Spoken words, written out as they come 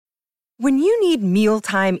When you need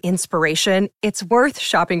mealtime inspiration, it's worth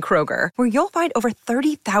shopping Kroger, where you'll find over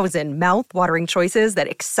 30,000 mouth-watering choices that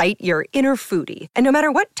excite your inner foodie. And no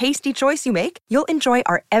matter what tasty choice you make, you'll enjoy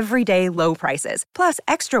our everyday low prices, plus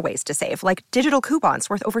extra ways to save, like digital coupons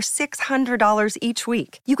worth over $600 each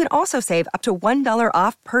week. You can also save up to $1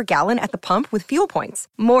 off per gallon at the pump with fuel points.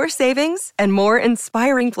 More savings and more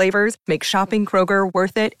inspiring flavors make shopping Kroger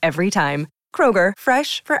worth it every time. Kroger,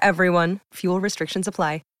 fresh for everyone. Fuel restrictions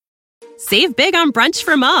apply. Save big on brunch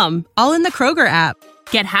for mom, all in the Kroger app.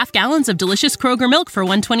 Get half gallons of delicious Kroger milk for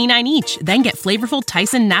 $1.29 each. Then get flavorful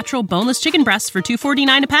Tyson natural boneless chicken breasts for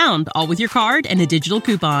 $2.49 a pound, all with your card and a digital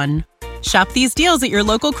coupon. Shop these deals at your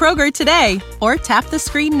local Kroger today, or tap the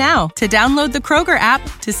screen now to download the Kroger app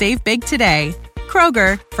to save big today.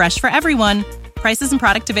 Kroger, fresh for everyone. Prices and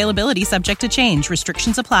product availability subject to change.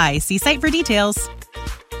 Restrictions apply. See site for details.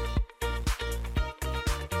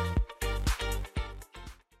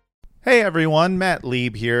 Hey everyone, Matt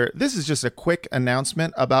Lieb here. This is just a quick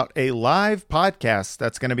announcement about a live podcast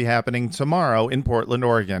that's going to be happening tomorrow in Portland,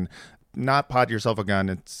 Oregon. Not Pod Yourself a Gun,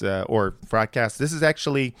 it's or Broadcast. This is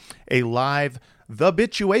actually a live The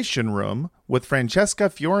Bituation Room with Francesca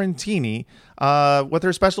Fiorentini, with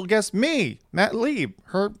her special guest, me, Matt Lieb,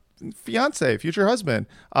 her fiance, future husband.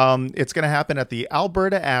 It's going to happen at the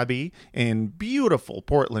Alberta Abbey in beautiful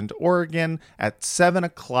Portland, Oregon at 7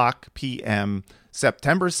 o'clock p.m.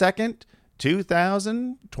 September 2nd,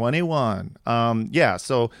 2021.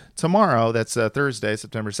 So tomorrow, that's Thursday,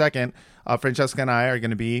 September 2nd, Francesca and I are going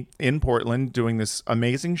to be in Portland doing this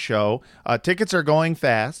amazing show. Tickets are going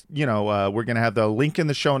fast. We're going to have the link in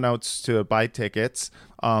the show notes to buy tickets.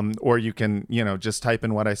 Or you can, just type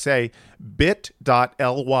in what I say,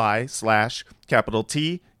 bit.ly/capital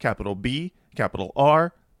T, capital B, capital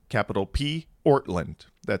R, capital P, Ortland.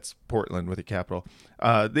 That's Portland with a capital.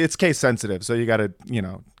 It's case sensitive, so you got to,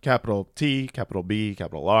 capital T, capital B,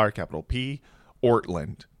 capital R, capital P,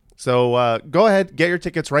 Ortland. So go ahead, get your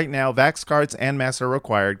tickets right now. Vax cards and masks are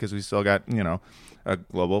required because we still got, a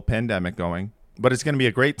global pandemic going. But it's going to be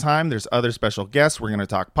a great time. There's other special guests. We're going to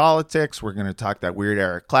talk politics. We're going to talk that weird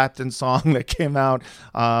Eric Clapton song that came out.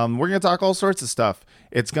 We're going to talk all sorts of stuff.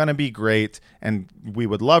 It's going to be great, and we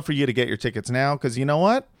would love for you to get your tickets now because you know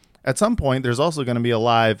what? At some point, there's also going to be a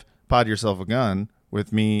live Pod Yourself a Gun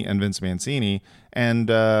with me and Vince Mancini. And,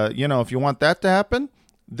 if you want that to happen,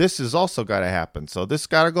 this has also got to happen. So this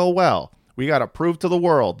got to go well. We got to prove to the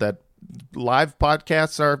world that live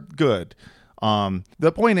podcasts are good.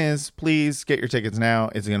 The point is, please get your tickets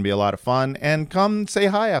now. It's going to be a lot of fun. And come say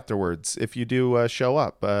hi afterwards if you do show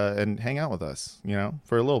up and hang out with us,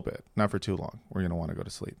 for a little bit. Not for too long. We're going to want to go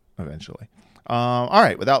to sleep eventually. All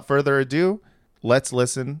right. Without further ado, let's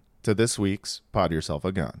listen to this week's Pod Yourself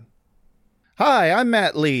a Gun. Hi, I'm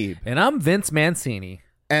Matt Lieb. And I'm Vince Mancini.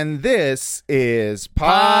 And this is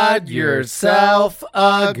Pod Yourself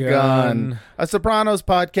a Gun, a Sopranos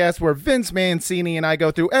podcast where Vince Mancini and I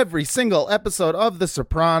go through every single episode of The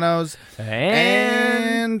Sopranos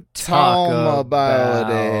and talk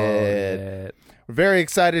about it. We're very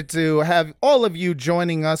excited to have all of you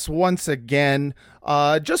joining us once again.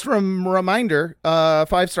 Just a reminder,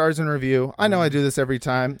 5 stars in review. I know I do this every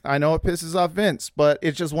time. I know it pisses off Vince, but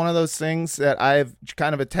it's just one of those things that I've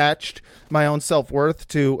kind of attached my own self-worth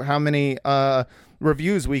to how many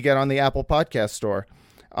reviews we get on the Apple Podcast Store.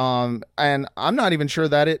 And I'm not even sure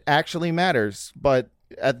that it actually matters, but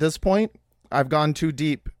at this point, I've gone too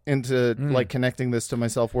deep into connecting this to my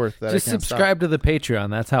self-worth that just I can't subscribe stop. to the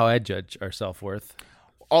Patreon. That's how I judge our self-worth.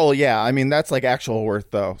 Oh, yeah. I mean, that's like actual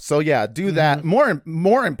worth, though. So, yeah, do that.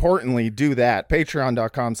 More importantly, do that.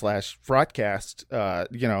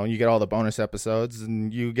 Patreon.com/Frotcast. You get all the bonus episodes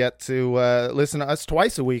and you get to listen to us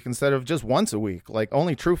twice a week instead of just once a week. Like,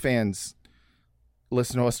 only true fans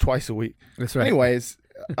listen to us twice a week. That's right. Anyways,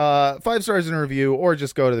 5 stars in a review or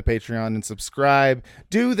just go to the Patreon and subscribe.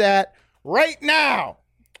 Do that right now.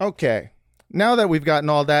 Okay. Now that we've gotten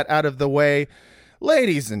all that out of the way,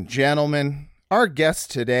 ladies and gentlemen, our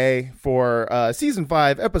guest today for Season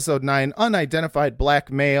 5, Episode 9, Unidentified Black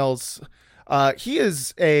Males. He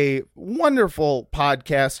is a wonderful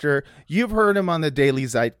podcaster. You've heard him on the Daily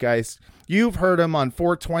Zeitgeist. You've heard him on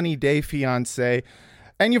 420 Day Fiancé.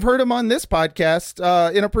 And you've heard him on this podcast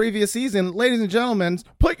in a previous season. Ladies and gentlemen,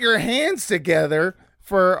 put your hands together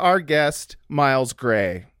for our guest, Miles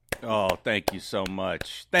Gray. Oh, thank you so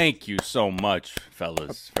much. Thank you so much,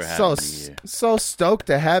 fellas, for having me here. So stoked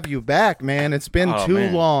to have you back, man. It's been too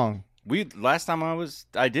long. Last time I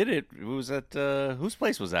did it, it was at, whose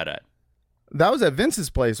place was that at? That was at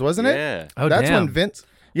Vince's place, wasn't it? Yeah. Oh, that's damn. when Vince.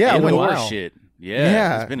 Yeah, Indoor shit.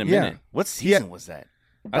 Yeah, it's been a minute. What season was that?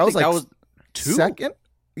 That was 2. Second?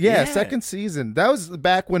 Yeah, Yeah. second season. That was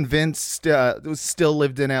back when Vince still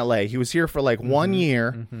lived in L.A. He was here for like 1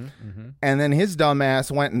 year, and then his dumb ass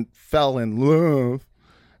went and fell in love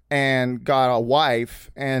and got a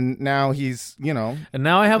wife, and now he's, And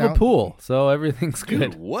now I have Now- a pool, so everything's Dude,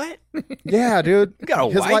 good. what? yeah, dude. You got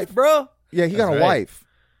a His wife, bro? Yeah, he got a right. wife.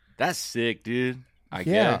 That's sick, dude. I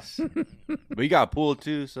Yeah. guess. But you got a pool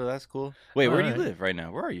too, so that's cool. Wait, where do you Alright. live right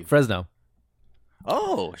now? Where are you? Fresno.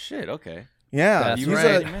 Oh, shit. Okay. Yeah, That's he's You right.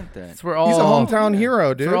 already a meant that. That's where all he's a hometown hero,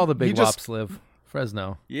 dude. That's where all the He big just- wops live.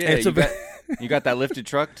 Fresno. Yeah, It's you, a got, you got that lifted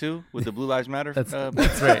truck too with the Blue Lives Matter. That's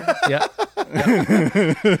right. Yeah.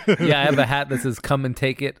 Yeah, I have a hat that says "Come and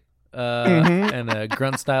Take It" and a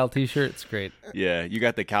grunt style T-shirt. It's great. Yeah, you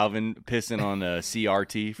got the Calvin pissing on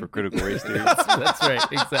CRT for critical race theory. That's right.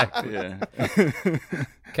 Exactly. Yeah.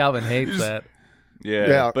 Calvin hates that.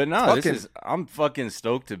 Yeah, But no, fucking- this is I'm fucking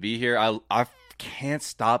stoked to be here. I can't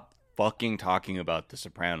stop fucking talking about The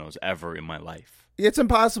Sopranos ever in my life. It's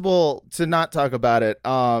impossible to not talk about it.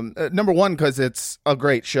 Number one, because it's a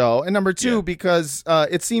great show, and number two, Yeah. because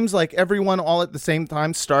it seems like everyone all at the same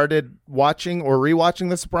time started watching or rewatching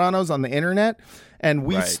The Sopranos on the internet, and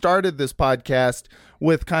we Right. started this podcast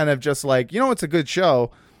with kind of just like, it's a good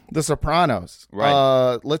show, The Sopranos.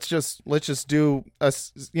 Right. Let's just do a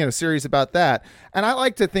series about that, and I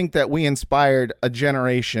like to think that we inspired a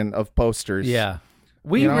generation of posters. Yeah,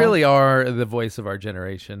 we You know? really are the voice of our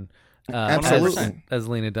generation. Absolutely. as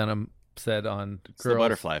Lena Dunham said on It's Girls. the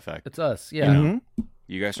butterfly effect. It's us. Yeah. Mhm.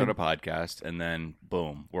 You guys start a podcast, and then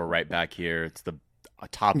boom, we're right back here. It's the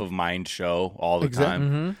top of mind show all the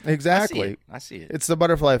time. Exactly. I see it. It's the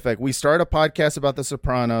butterfly effect. We start a podcast about The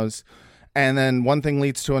Sopranos, and then one thing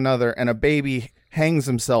leads to another, and a baby hangs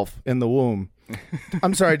himself in the womb.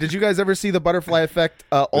 I'm sorry, did you guys ever see the butterfly effect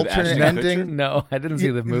alternate Ashton ending? No, I didn't see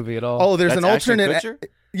the movie at all. Oh, there's That's an Ashton alternate. Kutcher?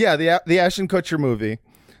 Yeah, the Ashton Kutcher movie.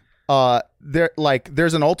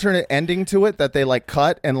 There's an alternate ending to it that they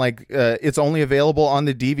cut, and it's only available on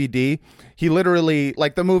the DVD. He literally,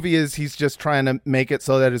 the movie is, he's just trying to make it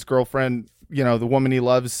so that his girlfriend, the woman he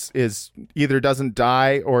loves, is either doesn't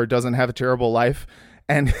die or doesn't have a terrible life.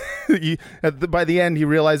 And by the end, he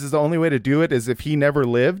realizes the only way to do it is if he never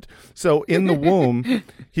lived. So in the womb,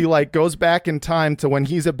 he goes back in time to when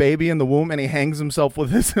he's a baby in the womb, and he hangs himself with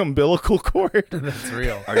his umbilical cord. That's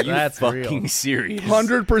real. Are you That's fucking real. serious?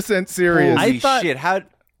 100% serious. Holy I thought- shit! How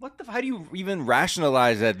do you even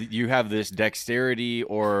rationalize that you have this dexterity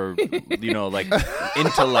or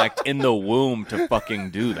intellect in the womb to fucking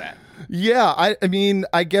do that? Yeah, I mean,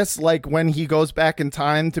 I guess when he goes back in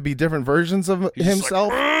time to be different versions of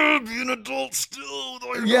himself, Be an adult still.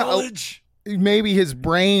 Yeah, knowledge. Maybe his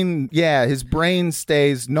brain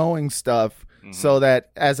stays knowing stuff, so that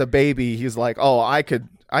as a baby he's like, oh, I could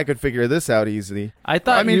figure this out easily. I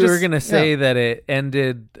thought I mean, you were just- going to say yeah. that it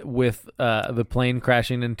ended with the plane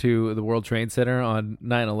crashing into the World Trade Center on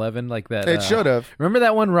 9/11, like that. It should have. Remember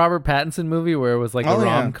that one Robert Pattinson movie where it was like Oh, a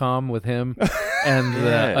yeah. rom-com with him and the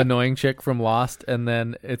Yeah. annoying chick from Lost, and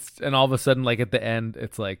then all of a sudden, at the end,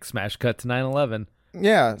 it's smash cut to 9/11.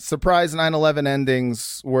 Yeah, surprise 9/11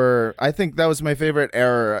 endings were. I think that was my favorite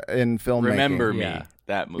era in filmmaking. Remember Yeah. me?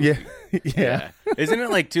 That movie. Yeah, yeah. Isn't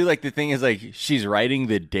it the thing is she's writing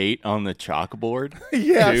the date on the chalkboard?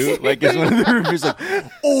 Yes. Too? It's one of the reviews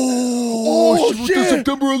Oh, shit!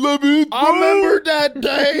 September 11th. I remember that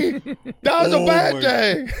day. That was a bad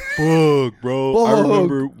day. Fuck, bro. I Fuck.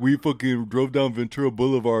 remember we fucking drove down Ventura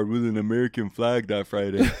Boulevard with an American flag that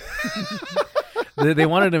Friday. They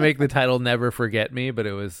wanted to make the title "Never Forget Me," but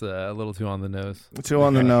it was a little too on the nose. Too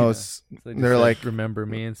on the nose. So they just They're said, like, "Remember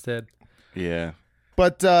Me" instead. Yeah.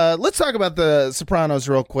 but let's talk about the Sopranos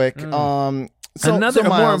real quick. So Another more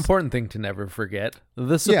Miles, important thing to never forget: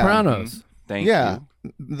 The Sopranos. Thank yeah,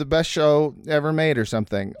 you. the best show ever made or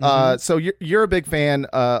something. Mm-hmm. So you're a big fan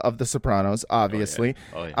of the Sopranos, obviously.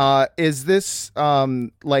 Oh, yeah. Is this how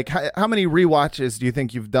many rewatches do you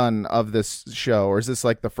think you've done of this show, or is this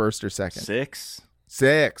the first or second? 6,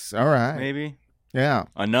 6. All right. maybe. Yeah.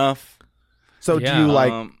 Enough. So Yeah. do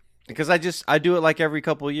you Because I do it every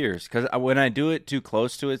couple of years. Because when I do it too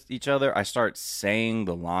close to each other, I start saying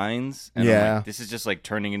the lines. And I'm Yeah. like, this is just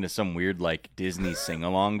turning into some weird Disney sing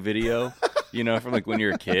along video. From when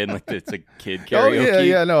you're a kid, and it's kid karaoke. Oh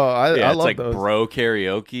yeah, no, I Yeah, love it's those. bro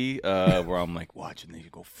karaoke, where I'm watching these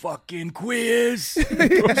go fucking quiz, throws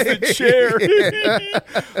the chair,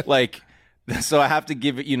 so I have to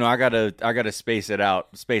give it. I gotta space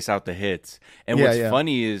out the hits. And Yeah, what's yeah.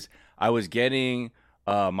 funny is I was getting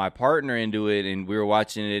my partner into it, and we were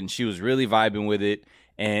watching it, and she was really vibing with it.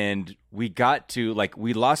 and we got to like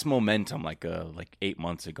we lost momentum like 8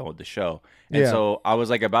 months ago with the show, and so I was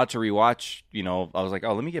like about to rewatch. I was like,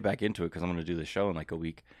 oh, let me get back into it because I'm going to do the show in like a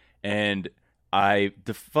week, and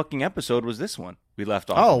the fucking episode was this one we left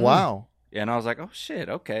off. Oh, wow. And I was like, oh shit,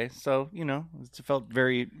 okay, so it felt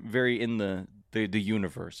very, very in the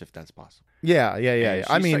universe, if that's possible. Yeah.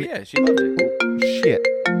 I mean, she loved it. Shit.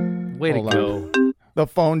 Way Hold to on. go. The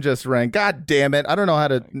phone just rang. God damn it. I don't know how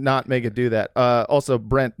to not make it do that. Also,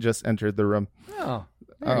 Brent just entered the room. Oh,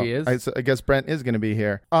 there he is. I guess Brent is going to be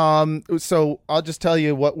here. So I'll just tell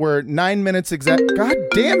you what we're 9 minutes exact. God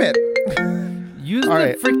damn it. Use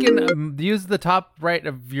use the top right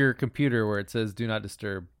of your computer where it says "Do not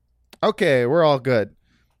disturb." Okay, we're all good.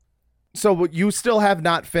 So you still have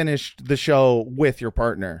not finished the show with your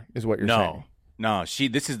partner, is what you're saying? No.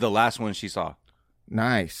 This is the last one she saw.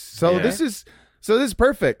 Nice. So Yeah. this is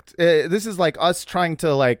perfect. This is like us trying to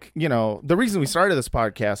the reason we started this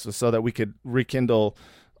podcast was so that we could rekindle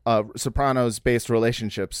Sopranos-based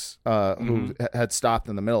relationships who had stopped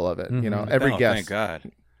in the middle of it. Every guest. Thank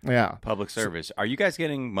God. Yeah. Public service. Are you guys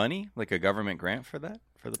getting money, like a government grant for that?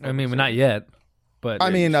 For the I mean, public not yet, but I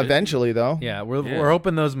mean, eventually though. yeah, we're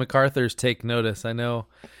hoping those MacArthurs take notice. I know.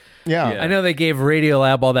 Yeah. Yeah. I know they gave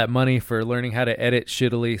Radiolab all that money for learning how to edit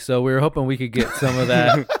shittily, so we were hoping we could get some of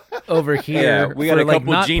that over here. Yeah, we got for, a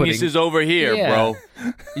couple not geniuses over here, Yeah. bro.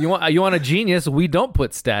 You want a genius? We don't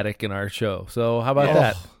put static in our show, so how about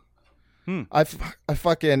that? I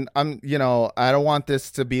don't want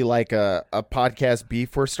this to be like a podcast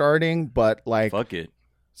beef we're starting, but like Fuck it.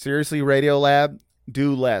 seriously, Radiolab,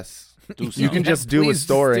 do less. Do You can something. just do a Please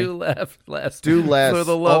story. do less. Do less. For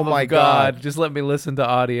the love Oh my of God, God. just let me listen to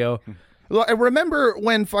audio. Well, I remember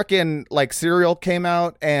when fucking like Serial came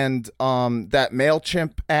out and that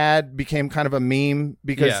MailChimp ad became kind of a meme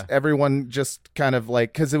because Yeah. everyone just kind of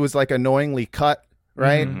like, because it was like annoyingly cut,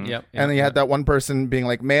 right? Yep. And then you had that one person being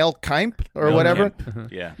like Mail Kimp or whatever.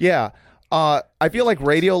 Yeah. Yeah. I feel like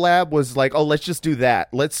Radiolab was like, oh, let's just do that.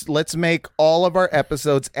 Let's make all of our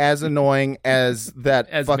episodes as annoying as that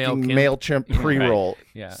As fucking MailChimp. MailChimp pre-roll.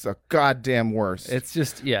 Yeah. It's a goddamn worst. It's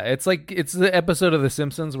just it's like it's the episode of The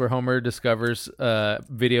Simpsons where Homer discovers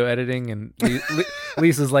video editing, and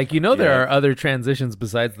Lisa's like, there are other transitions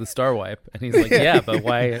besides the star wipe, and he's like, yeah, but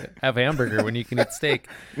why have hamburger when you can eat steak?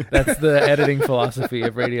 That's the editing philosophy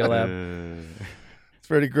of Radiolab. It's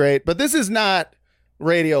pretty great. But this is not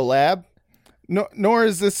Radiolab. No, nor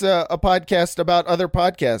is this a podcast about other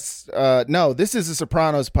podcasts. No, this is a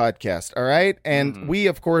Sopranos podcast, all right? And we,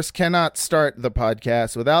 of course, cannot start the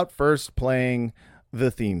podcast without first playing the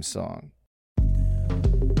theme song.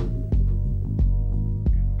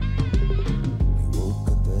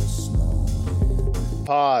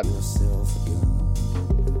 Pod.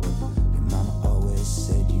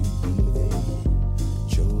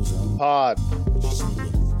 Pod.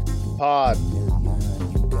 Pod.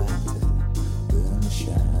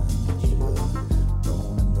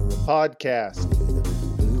 Podcast.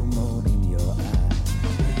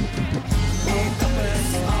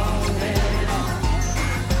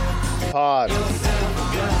 Pod.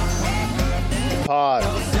 Pod.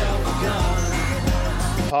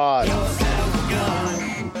 Pod.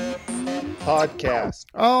 Podcast.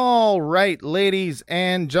 All right, ladies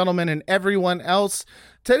and gentlemen, and everyone else.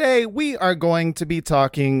 Today, we are going to be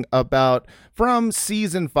talking about from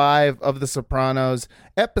season 5 of The Sopranos,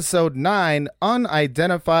 episode 9,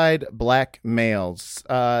 Unidentified Black Males.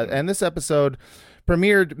 And this episode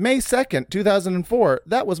premiered May 2nd, 2004.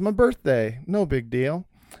 That was my birthday. No big deal.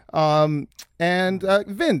 And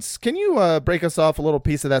Vince, can you break us off a little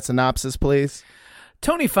piece of that synopsis, please?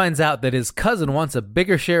 Tony finds out that his cousin wants a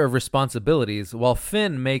bigger share of responsibilities, while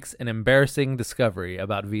Finn makes an embarrassing discovery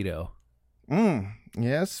about Vito.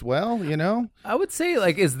 Yes, well, I would say,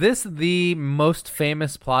 is this the most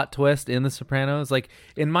famous plot twist in The Sopranos?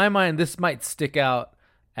 In my mind, this might stick out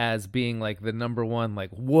as being, the number one,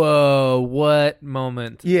 whoa, what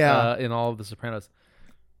moment in all of The Sopranos.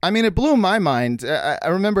 I mean, it blew my mind. I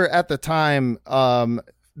remember at the time it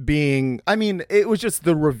was just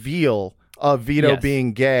the reveal of Vito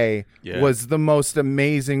being gay was the most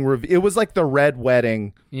amazing reveal. It was like the red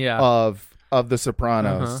wedding of The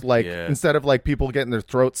Sopranos. Instead of people getting their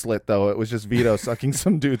throat slit, though, it was just Vito sucking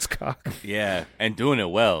some dude's cock. Yeah, and doing it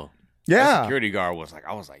well. Yeah. The security guard was like,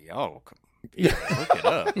 yo, Look it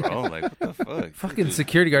up, bro. Like, what the fuck? Fucking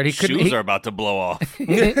security guard. He couldn't. Shoes are about to blow off.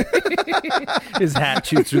 His hat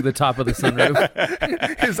shoots through the top of the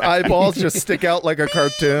sunroof. His eyeballs just stick out like a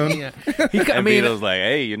cartoon. Yeah. And Vito's like,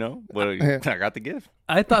 hey, you know, I got the gift.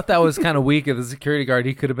 I thought that was kind of weak of the security guard.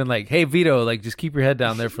 He could have been like, hey, Vito, like, just keep your head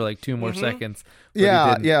down there for like 2 more seconds. But Yeah,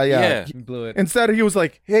 he didn't. yeah. He blew it. Instead, he was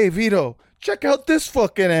like, "Hey, Vito, check out this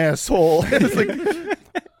fucking asshole." It's like,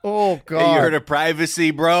 oh god. Hey, you heard of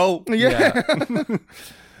privacy, bro? Yeah.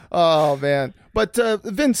 Oh man. But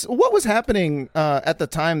Vince, what was happening at the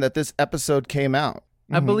time that this episode came out?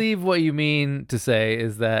 I believe what you mean to say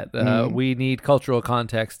is that we need cultural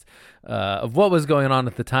context of what was going on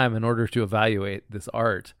at the time in order to evaluate this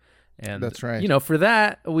art. And That's right. You know, for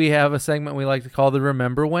that, we have a segment we like to call the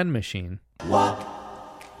Remember When Machine. Walk,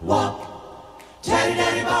 daddy,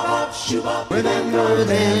 daddy, bop, bop, shoe bop. Remember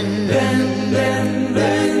then.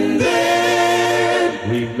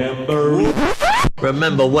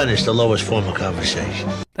 Remember when is the lowest form of conversation.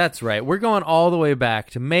 That's right. We're going all the way back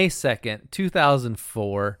to May 2nd,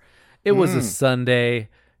 2004. It was a Sunday.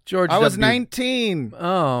 I was 19.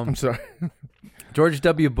 Oh, I'm sorry. George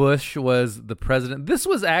W. Bush was the president. This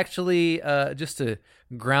was actually, just to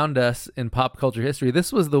ground us in pop culture history,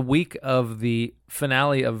 this was the week of the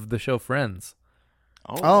finale of the show Friends.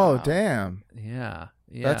 Oh, damn. Yeah.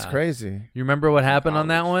 That's crazy. You remember what happened on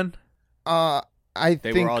that one? I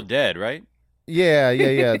They think were all dead, right? Yeah.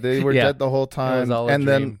 They were Yeah. dead the whole time. It was all a and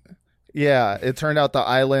dream. then it turned out the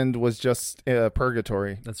island was just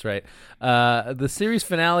purgatory. That's right. The series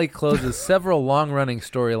finale closes several long-running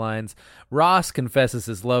storylines. Ross confesses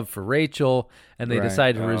his love for Rachel, and they Right.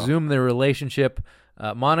 decide to resume their relationship.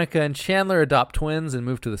 Monica and Chandler adopt twins and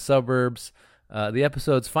move to the suburbs. The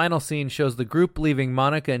episode's final scene shows the group leaving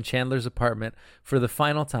Monica and Chandler's apartment for the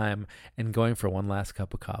final time and going for one last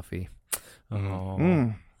cup of coffee.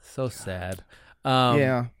 Oh, so sad.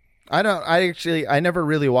 Yeah. I never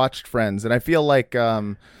really watched Friends, and I feel like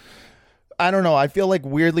I don't know, I feel like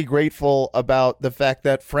weirdly grateful about the fact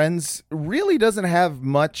that Friends really doesn't have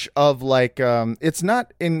much of like it's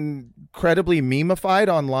not incredibly memeified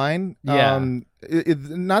online. Yeah.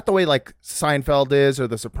 Not the way like Seinfeld is or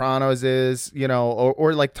The Sopranos is, you know,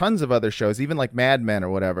 or like tons of other shows, even like Mad Men or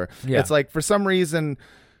whatever. Yeah. It's like for some reason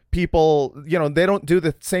people, you know, they don't do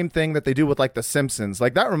the same thing that they do with like The Simpsons.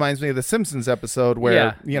 Like that reminds me of the Simpsons episode where,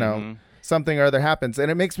 Yeah. you know, something or other happens,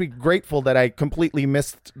 and it makes me grateful that I completely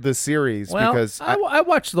missed the series Well, because I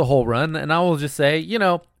watched the whole run, and I will just say, you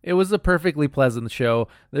know, it was a perfectly pleasant show.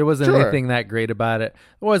 There wasn't Sure. anything that great about it.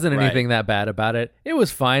 There wasn't Right. anything that bad about it. It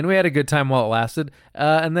was fine. We had a good time while it lasted,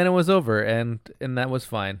 and then it was over, and that was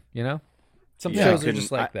fine. You know, some Yeah. shows I are just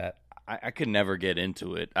couldn't- like that. I could never get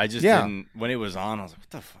into it. I just Yeah. didn't. When it was on, I was like, what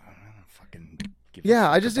the fuck? I don't fucking give a Yeah,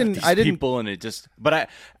 fuck I just about didn't- these I didn't- people, and it just. But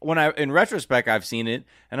in retrospect, I've seen it,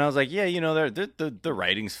 and I was like, yeah, you know, the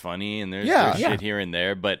writing's funny, and there's Yeah. shit here and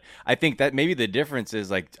there. But I think that maybe the difference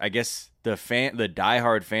is like, I guess the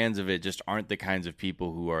diehard fans of it just aren't the kinds of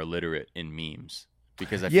people who are literate in memes,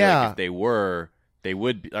 because I feel Yeah. like if they were, they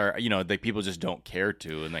would, or you know, like people just don't care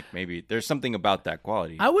to, and like maybe there's something about that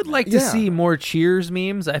quality. I would like to Yeah. see more Cheers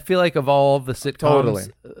memes. I feel like of all of the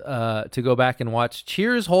sitcoms to go back and watch,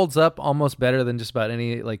 Cheers holds up almost better than just about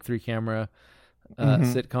any like 3-camera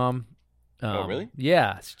sitcom. Oh, really?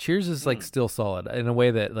 Yeah, Cheers is like still solid in a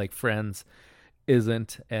way that like Friends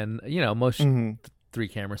isn't, and you know most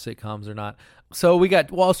 3-camera sitcoms are not. So we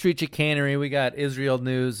got Wall Street Chicanery, we got Israel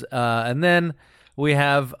News, and then we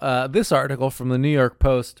have this article from the New York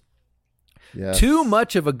Post. Yes. Too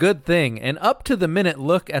much of a good thing, an up-to-the-minute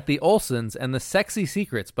look at the Olsens and the sexy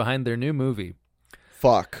secrets behind their new movie.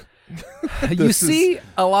 Fuck. You see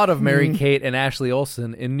a lot of Mary-Kate and Ashley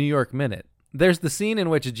Olsen in New York Minute. There's the scene in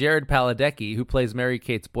which Jared Padalecki, who plays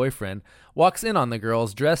Mary-Kate's boyfriend, walks in on the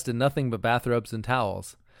girls dressed in nothing but bathrobes and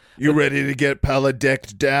towels. You ready to get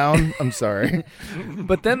paladecked down? I'm sorry.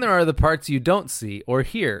 But then there are the parts you don't see or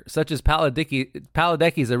hear, such as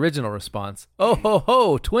Padalecki's original response. "Oh ho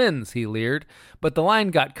ho, twins," he leered. But the line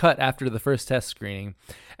got cut after the first test screening,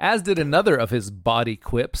 as did another of his body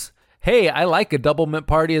quips. "Hey, I like a double mint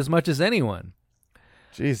party as much as anyone."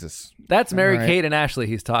 Jesus. That's Mary All right. Kate and Ashley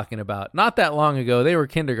he's talking about. Not that long ago, they were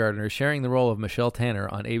kindergartners sharing the role of Michelle Tanner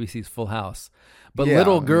on ABC's Full House. But Yeah,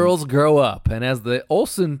 little girls grow up, and as the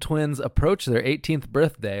Olsen twins approach their 18th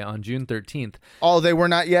birthday on June 13th, Oh, they were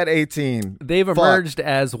not yet 18. they've Fuck. emerged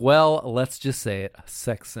as, well, let's just say it,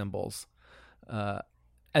 sex symbols.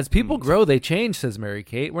 As people grow, they change, says Mary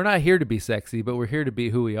Kate. We're not here to be sexy, but we're here to be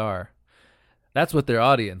who we are. That's what their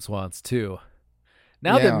audience wants, too.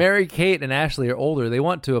 Now Yeah. that Mary Kate and Ashley are older, they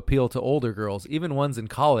want to appeal to older girls, even ones in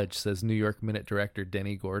college, says New York Minute director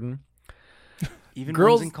Denny Gordon. Even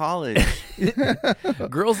Girls- ones in college.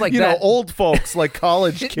 Girls like You that. know, old folks like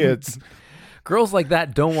college kids. Girls like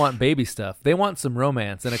that don't want baby stuff. They want some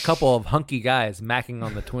romance and a couple of hunky guys macking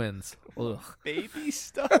on the twins. Ugh. Baby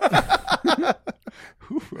stuff.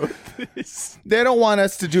 Who wrote this? They don't want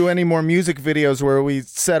us to do any more music videos where we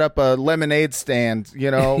set up a lemonade stand.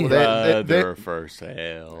 You know, Brother for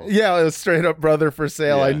sale. yeah, it was straight up brother for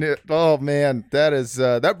sale. I Yeah. knew. Oh man, that is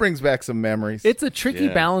that brings back some memories. It's a tricky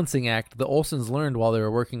Yeah. balancing act the Olsens learned while they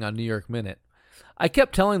were working on New York Minute. I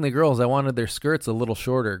kept telling the girls I wanted their skirts a little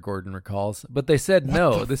shorter, Gordon recalls, but they said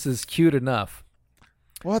no, this is cute enough.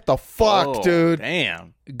 What the fuck, Oh, dude?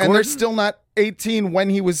 Damn. And they're Gordon- still not 18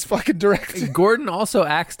 when he was fucking directing. Gordon also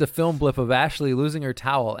axed a film blip of Ashley losing her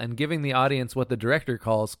towel and giving the audience what the director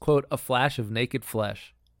calls, quote, a flash of naked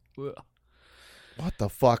flesh. Ugh. What the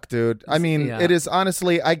fuck, dude? I mean, Yeah. it is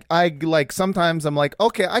honestly, I like sometimes I'm like,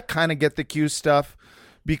 okay, I kind of get the Q stuff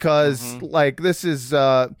because like this is,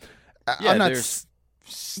 I'm not. there's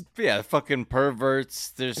fucking perverts.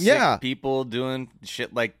 There's Yeah. sick people doing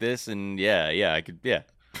shit like this, and I could,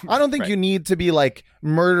 I don't think Right. you need to be like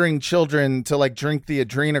murdering children to like drink the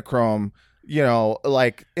adrenochrome, you know,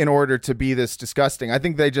 like in order to be this disgusting. I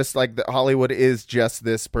think they just like Hollywood is just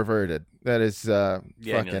this perverted. That is and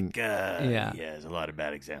you're fucking. like, Yeah. there's a lot of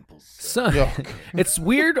bad examples. So it's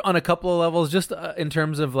weird on a couple of levels, just in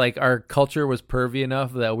terms of like our culture was pervy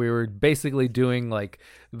enough that we were basically doing like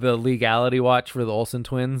the legality watch for the Olsen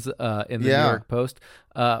twins in the New Yeah. York Post.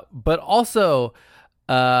 But also,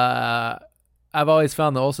 I've always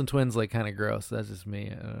found the Olsen twins like kind of gross. That's just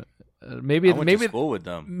me. Maybe I went to school with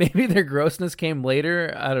them. maybe their grossness came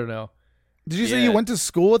later. I don't know. Did you say Yeah. you went to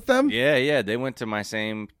school with them? Yeah, they went to my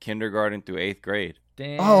same kindergarten through 8th grade.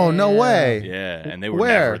 Damn. Oh no way! Yeah, and they were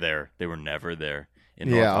Where? never there. They were never there in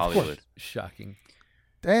Yeah, North of course. Hollywood. Shocking.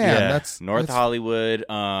 Damn, Yeah, that's North that's- Hollywood.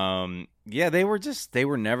 They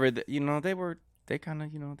were never. They kind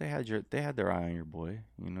of, they had their eye on your boy.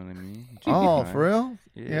 You know what I mean? Oh, Junior for high. real?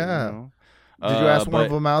 Yeah. Yeah. You know? Did you ask one of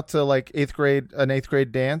but, them out to like an eighth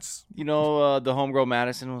grade dance? the homegirl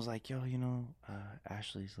Madison was like, "Yo,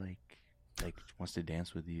 Ashley's like wants to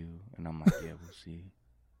dance with you," and I'm like, "Yeah, we'll see."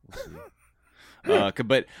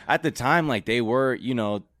 But at the time, like they were,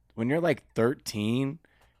 when you're like 13.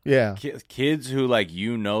 Yeah. Kids who like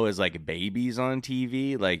is like babies on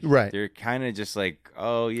TV, like Right. they're kind of just like,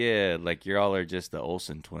 oh yeah, like you all are just the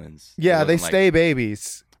Olsen twins. Yeah, It they wasn't stay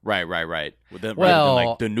babies. right. Rather than Well-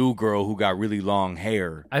 like the new girl who got really long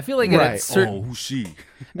hair. I feel like Right. at certain Oh, who's she?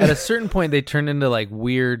 at a certain point they turned into like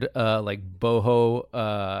weird like boho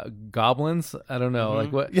goblins. I don't know,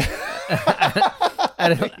 like what I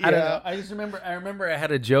don't know. I remember I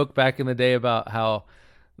had a joke back in the day about how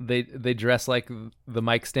they dress like the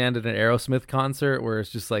mic stand at an Aerosmith concert where it's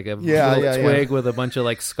just like a little twig with a bunch of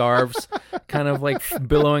like scarves kind of like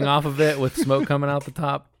billowing off of it with smoke coming out the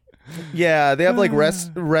top. Yeah, they have like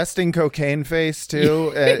resting cocaine face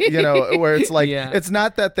too. Where it's like Yeah. it's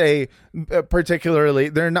not that they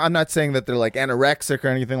particularly I'm not saying that they're like anorexic or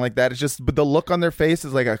anything like that. It's just but the look on their face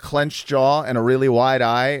is like a clenched jaw and a really wide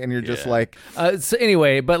eye, and you're just like, So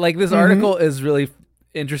anyway, but like this article is really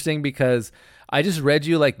interesting because I just read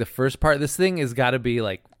you like the first part. This thing has got to be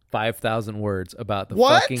like 5,000 words about the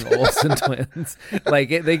What? fucking Olsen twins.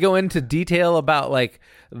 Like they go into detail about like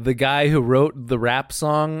the guy who wrote the rap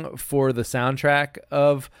song for the soundtrack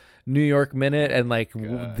of New York Minute and like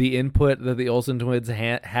the input that the Olsen twins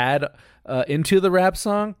had into the rap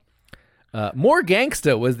song. More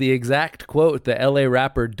gangsta was the exact quote the LA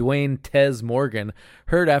rapper Dwayne Tez Morgan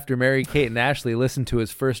heard after Mary Kate and Ashley listened to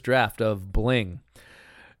his first draft of Bling.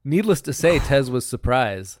 Needless to say, Tez was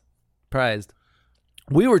surprised.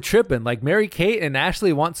 We were tripping. Like Mary Kate and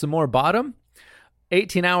Ashley want some more bottom?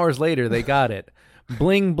 18 hours later, they got it.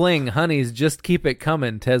 Bling, bling, honeys, just keep it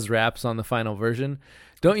coming, Tez raps on the final version.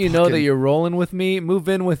 Don't you know that you're rolling with me? Move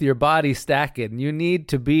in with your body stacking. You need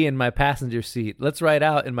to be in my passenger seat. Let's ride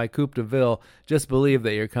out in my Coupe de Ville. Just believe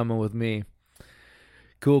that you're coming with me.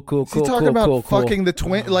 Cool. is he talking about fucking the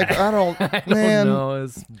twin? Like I don't know.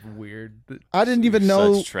 It's weird. I didn't even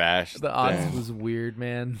know. Such trash. The odds thing. was weird,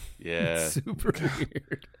 man. Yeah. Super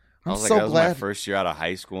weird. I was I'm like, so that was my glad. first year out of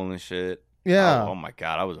high school and shit. Yeah. Oh my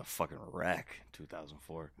god, I was a fucking wreck.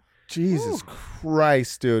 2004. Jesus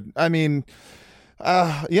Christ, dude. I mean,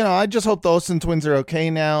 I just hope the Olsen twins are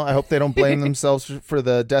okay now. I hope they don't blame themselves for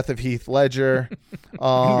the death of Heath Ledger,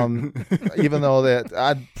 even though that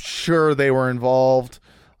I'm sure they were involved.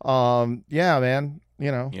 Yeah, man.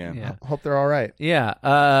 Yeah. Hope they're all right. Yeah.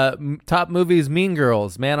 Top movies: Mean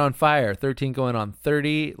Girls, Man on Fire, 13 going on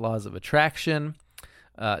 30, Laws of Attraction.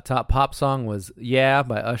 Top pop song was "Yeah"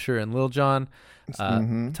 by Usher and Lil Jon.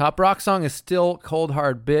 Top rock song is still Cold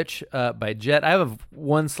Hard Bitch by Jet. I have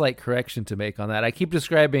one slight correction to make on that. I keep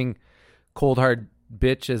describing Cold Hard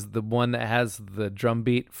Bitch as the one that has the drum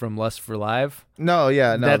beat from Lust for Live. No,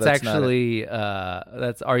 that's not it. actually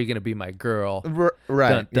that's Are You Gonna Be My Girl?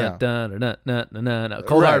 Right. Dun, dun, dun, dun, dun, dun, dun.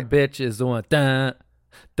 Cold Hard Bitch is the one. Dun,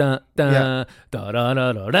 dun, dun, dun, dun,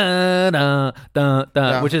 dun, dun, dun, dun,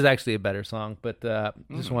 dun, which is actually a better song, but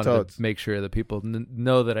just wanted to make sure that people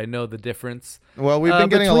know that I know the difference. Well, we've been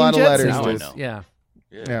getting a lot of letters. Yeah.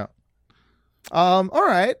 All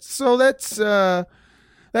right. So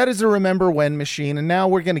that is a Remember When machine, and now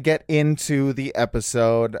we're going to get into the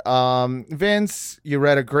episode. Vince, you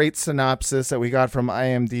read a great synopsis that we got from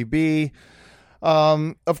IMDb.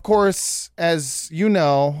 Of course, as you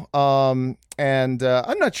know, and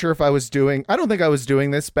I'm not sure if I don't think I was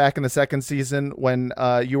doing this back in the second season when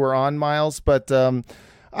you were on, Miles, but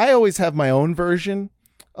I always have my own version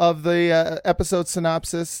of the episode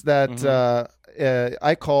synopsis that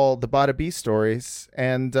I call the Bada B stories.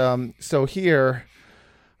 And so here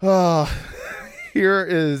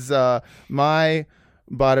is my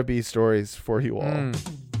Bada B stories for you all.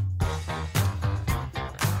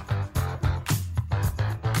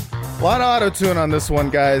 A lot of auto-tune on this one,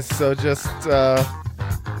 guys, so just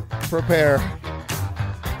prepare.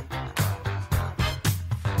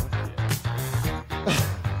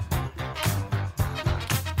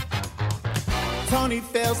 Tony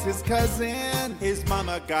fails his cousin, his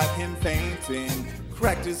mama got him fainting,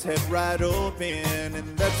 cracked his head right open,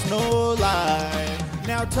 and that's no lie.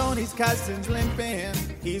 Now Tony's cousin's limping,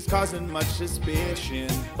 he's causing much suspicion,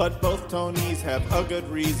 but both Tonys have a good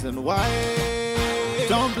reason why.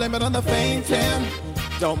 Don't blame it on the fainting,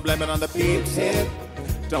 don't blame it on the peeps hit,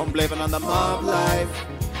 don't blame it on the mob life,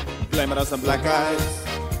 blame it on some black eyes.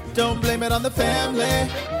 Don't blame it on the family,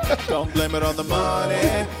 don't blame it on the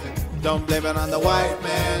money, don't blame it on the white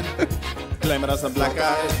man, blame it on some black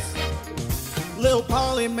eyes. Lil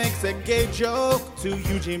Paulie makes a gay joke to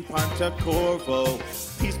Eugene Pontecorvo.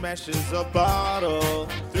 He smashes a bottle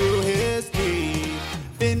through his teeth.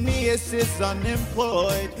 Phineas is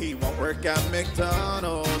unemployed. He won't work at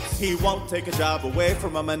McDonald's. He won't take a job away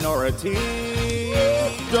from a minority.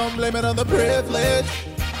 Don't blame it on the privilege.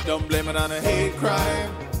 Don't blame it on a hate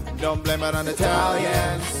crime. Don't blame it on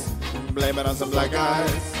Italians. Blame it on some black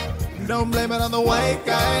guys. Don't blame it on the white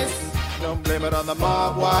guys. Don't blame it on the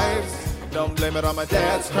mob wives. Don't blame it on my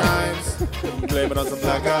dad's crimes. Blame it on some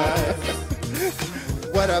black guys.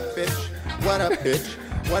 What up, bitch? What up, bitch?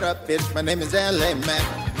 What up, bitch? My name is L.A. Mac.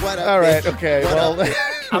 What up, all right, bitch? okay. What Well,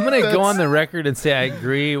 I'm going to go on the record and say I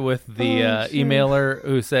agree with the emailer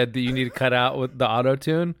who said that you need to cut out with the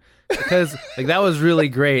auto-tune, because like that was really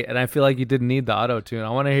great, and I feel like you didn't need the auto-tune. I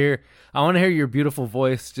want to hear your beautiful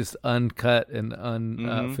voice just uncut and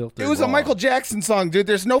unfiltered. it was a Michael Jackson song, dude.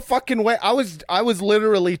 There's no fucking way. I was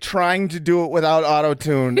literally trying to do it without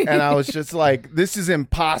auto-tune, and I was just like, this is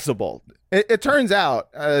impossible. It turns out,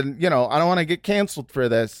 I don't want to get canceled for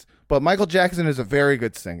this, but Michael Jackson is a very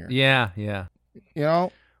good singer. Yeah.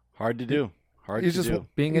 Hard to do.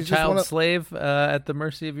 Being a child slave at the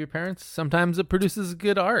mercy of your parents, sometimes it produces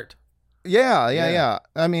good art. Yeah.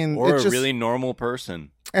 I mean, Or it's a really normal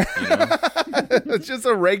person. it's just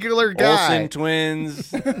a regular guy. Olsen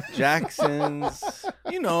twins, Jacksons,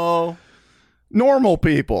 Normal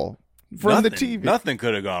people from the nothing- TV. Nothing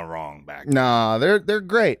could have gone wrong back then. Nah, they're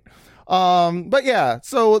great. But yeah,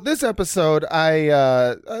 so this episode,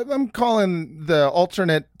 I'm calling the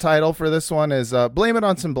alternate title for this one is "Blame It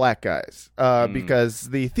on Some Black Guys," because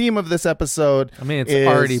the theme of this episode. I mean, it's is,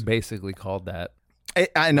 already basically called that.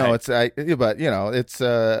 I know but it's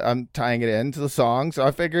I'm tying it into the song, so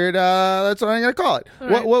I figured that's what I'm gonna call it.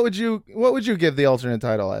 Right. What would you give the alternate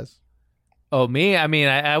title as? Oh, me? I mean,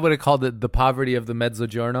 I would have called it "The Poverty of the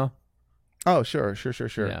Mezzogiorno." Oh, sure.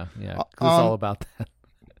 Yeah. 'Cause it's all about that.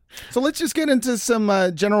 So let's just get into some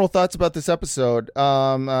general thoughts about this episode.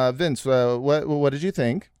 Vince, what did you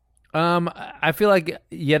think? I feel like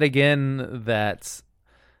yet again that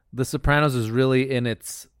The Sopranos is really in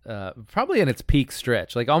its probably in its peak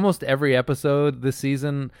stretch. Like almost every episode this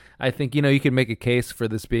season, I think you could make a case for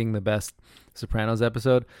this being the best Sopranos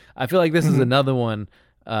episode. I feel like this is another one.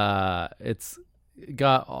 It's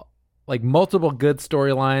got like multiple good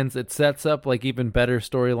storylines. It sets up like even better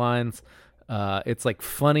storylines. It's like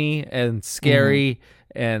funny and scary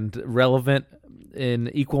and relevant in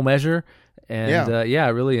equal measure. And I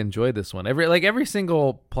really enjoyed this one. Every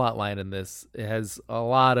single plot line in this has a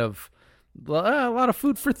lot of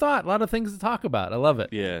food for thought, a lot of things to talk about. I love it.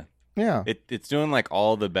 Yeah. It's doing like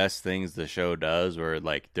all the best things the show does, where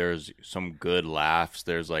like there's some good laughs,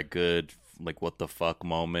 there's like good like what the fuck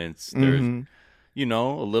moments, there's you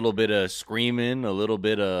know, a little bit of screaming, a little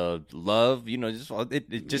bit of love. You know, just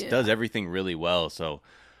it just does everything really well. So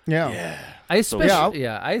I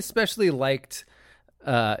especially liked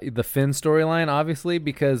the Finn storyline, obviously,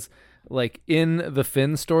 because like in the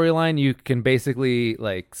Finn storyline, you can basically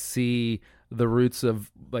like see the roots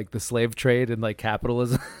of like the slave trade and like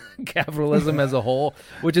capitalism as a whole,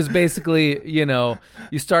 which is basically, you know,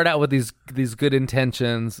 you start out with these good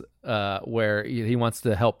intentions where he wants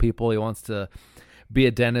to help people, he wants to be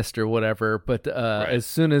a dentist or whatever, but as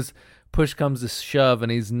soon as push comes to shove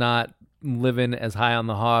and he's not living as high on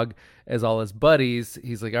the hog as all his buddies,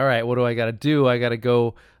 he's like, all right, what do I got to do? I got to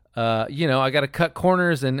go, you know, I got to cut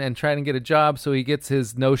corners and try and get a job. So he gets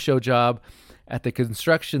his no-show job at the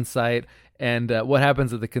construction site. And what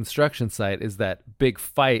happens at the construction site is that big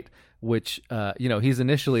fight, which, you know, he's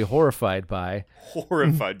initially horrified by.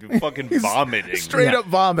 Fucking vomiting. Straight up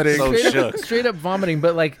vomiting. So shook. Straight up vomiting.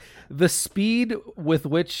 But, like, the speed with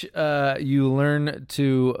which you learn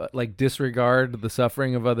to, like, disregard the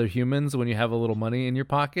suffering of other humans when you have a little money in your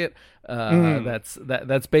pocket, that's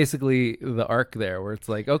basically the arc there, where it's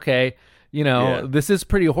like, okay, you know, this is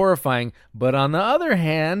pretty horrifying. But on the other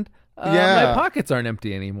hand... my pockets aren't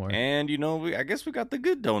empty anymore. And, you know, I guess we got the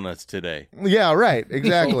good donuts today. Yeah, right.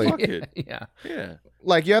 Exactly. Fuck it. Yeah.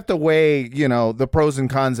 Like, you have to weigh, you know, the pros and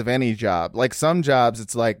cons of any job. Like, some jobs,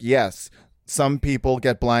 it's like, yes, some people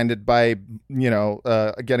get blinded by, you know,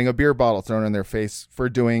 getting a beer bottle thrown in their face for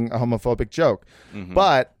doing a homophobic joke. Mm-hmm.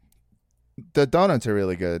 But the donuts are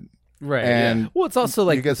really good. Right. And well, it's also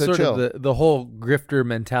like sort of the whole grifter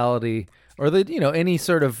mentality, or the, you know, any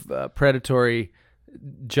sort of predatory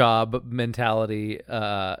job mentality,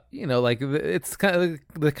 you know, like it's kind of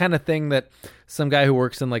the kind of thing that some guy who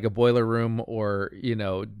works in like a boiler room or, you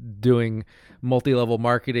know, doing multi-level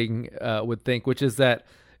marketing would think, which is that,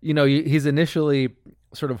 you know, he's initially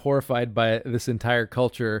sort of horrified by this entire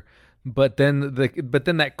culture, but then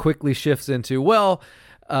that quickly shifts into, well,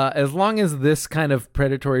 as long as this kind of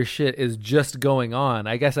predatory shit is just going on,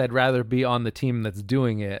 I guess I'd rather be on the team that's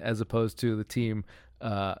doing it as opposed to the team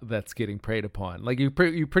that's getting preyed upon. Like you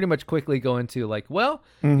pretty much quickly go into like, well,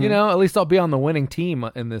 you know, at least I'll be on the winning team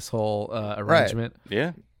in this whole arrangement.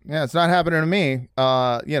 Right. Yeah, it's not happening to me.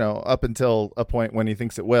 You know, up until a point when he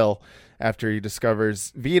thinks it will, after he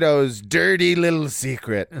discovers Vito's dirty little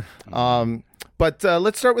secret. But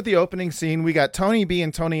let's start with the opening scene. We got Tony B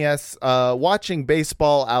and Tony S watching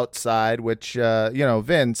baseball outside, which you know,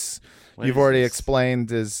 Vince. You've already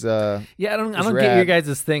explained is I don't get your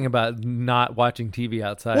guys' thing about not watching TV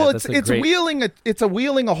outside. Well, it's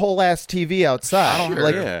wheeling a whole ass TV outside. I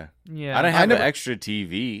didn't have an extra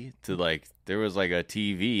TV to like. There was like a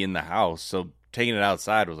TV in the house, so taking it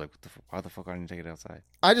outside was like, why the fuck aren't you taking it outside?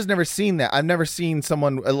 I just never seen that. I've never seen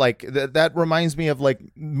someone like that. Reminds me of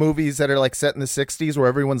like movies that are like set in the 60s where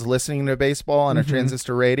everyone's listening to baseball on a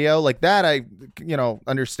transistor radio. Like that, I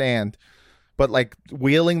understand. But like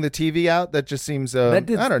wheeling the TV out, that just seems I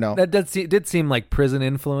don't know. That did seem like prison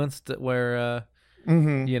influenced, where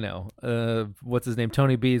you know, what's his name?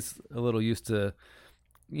 Tony B's a little used to,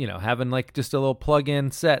 you know, having like just a little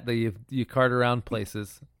plug-in set that you cart around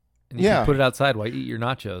places, and you can put it outside while you eat your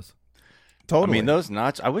nachos. Totally. I mean, those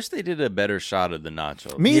nachos. I wish they did a better shot of the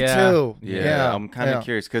nachos. Me too. Yeah, I'm kind of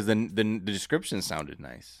curious because the description sounded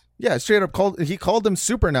nice. Yeah, straight up called them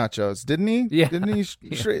super nachos, didn't he? Yeah. Didn't he?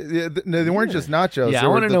 They weren't just nachos. Yeah, I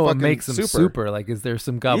want to know what makes them super. Like, is there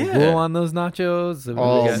some gabagool on those nachos?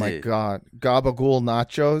 Oh my god, gabagool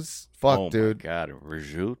nachos! Fuck, dude. Oh my god, a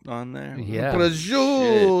prosciutto on there. Yeah,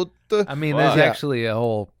 prosciutto. I mean, there's actually a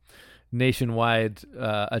whole nationwide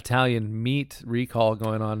Italian meat recall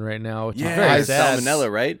going on right now, which is very sad.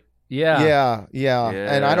 Salmonella, right? Yeah.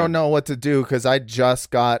 And I don't know what to do because I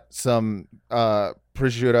just got some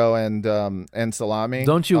prosciutto and salami.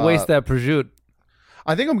 Don't you waste that prosciutto.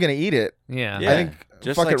 I think I'm gonna eat it. Yeah. I think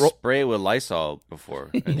just like spray it with Lysol before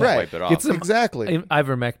and just wipe it off. Get some exactly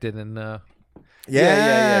ivermectin and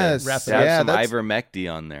yes. Wrap it up. Some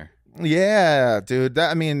ivermectin on there. Yeah, dude.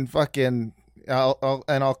 I mean, fucking.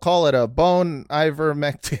 I'll call it a bone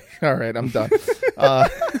ivermectin. All right, I'm done.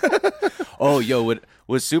 Oh, yo,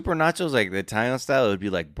 with super nachos, like the Italian style, it would be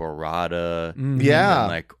like burrata,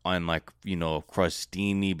 yeah, and like you know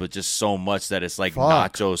crostini, but just so much that it's like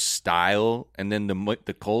nacho style, and then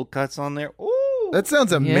the cold cuts on there. Ooh, that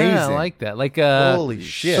sounds amazing. Yeah, I like that. Like a holy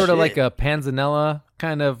shit, sort of like a panzanella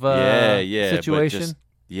kind of situation.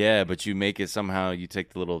 But you make it somehow. You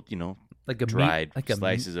take the little, you know, like a dried meat, like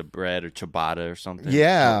slices of bread or ciabatta or something.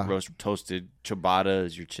 Yeah, roast toasted ciabatta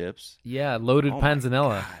as your chips. Yeah, loaded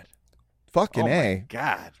panzanella. God. Fucking My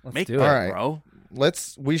God. Let's Make do that, it. All right. bro.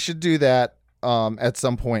 We should do that. at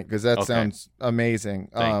some point because that Okay. sounds amazing.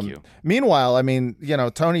 Thank you. Meanwhile, I mean,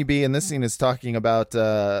 Tony B in this scene is talking about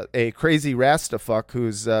a crazy Rasta fuck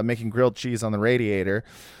who's making grilled cheese on the radiator.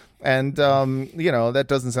 And, that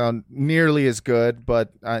doesn't sound nearly as good,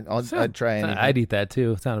 but I'd try anything. I'd eat that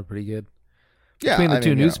too. It sounded pretty good. Yeah, Between the I two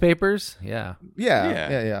mean, newspapers, yeah.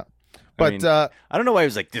 Yeah. I But mean, I don't know why he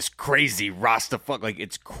was like this crazy Rasta fuck. Like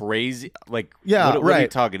it's crazy. Like Yeah, what are you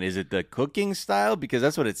right. talking? Is it the cooking style? Because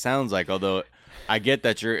that's what it sounds like. Although I get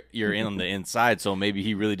that you're in on the inside, so maybe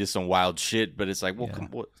he really did some wild shit. But it's like, well,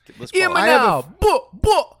 let's. Hear call me it- now.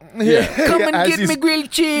 Come and as get he's- me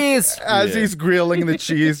grilled cheese. As he's grilling the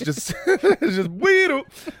cheese, just weirdo.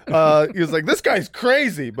 He was like, "This guy's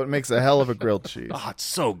crazy," but makes a hell of a grilled cheese. Oh, it's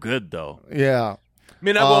so good though. Yeah, I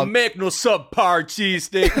mean, I won't make no subpar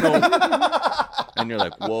cheesesteak. No. And you're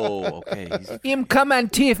like, whoa, okay, Him come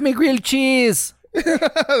and teeth me grilled cheese.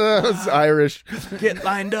 that was Irish. get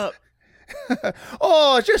lined up.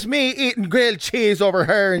 Oh, it's just me eating grilled cheese over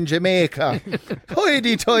here in Jamaica.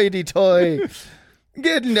 Hoity-toity-toy.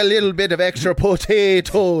 Getting a little bit of extra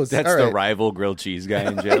potatoes. That's All the right. rival grilled cheese guy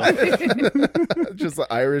in jail. Just the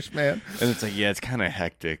Irish man. And it's like, yeah, it's kind of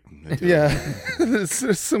hectic. Yeah.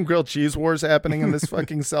 There's some grilled cheese wars happening in this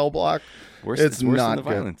fucking cell block. It's worse not than the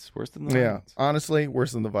good. violence. Worse than the Yeah, violence. honestly,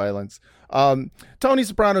 worse than the violence. Tony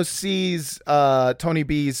Soprano sees Tony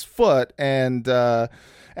B's foot and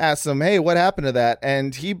asks him, "Hey, what happened to that?"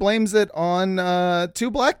 And he blames it on two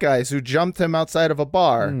black guys who jumped him outside of a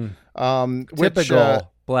bar. Which,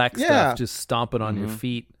 Typical black yeah. stuff, just stomping on your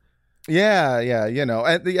feet. yeah,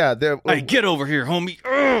 and they're Hey, get over here, homie.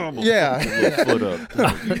 yeah. Foot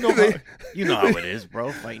up. You know how it is,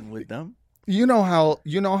 bro. Fighting with them. You know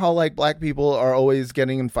how like black people are always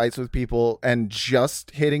getting in fights with people and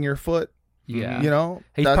just hitting your foot. Yeah.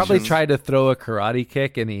 He That's probably just- tried to throw a karate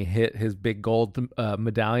kick and he hit his big gold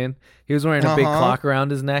medallion. He was wearing a big clock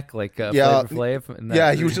around his neck, like Yeah. Flavor Flav. and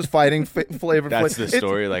Yeah, he was just fighting Flavor That's Flav. the It's-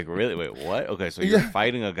 story. Like, really? Wait, what? Okay, so you're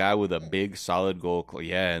fighting a guy with a big, solid gold.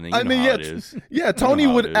 Yeah, and then you know how it is. Yeah, Tony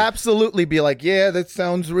how would it is. absolutely be like, "Yeah, that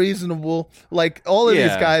sounds reasonable." Like all of these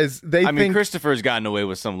guys, they I think. mean, Christopher's gotten away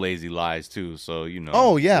with some lazy lies too, so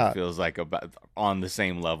Oh, yeah. it feels like about on the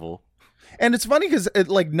same level. And it's funny because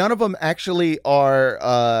like none of them actually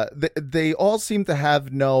are. They all seem to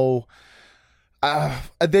have no.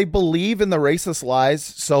 They believe in the racist lies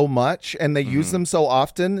so much, and they use them so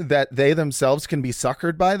often that they themselves can be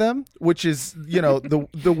suckered by them, which is the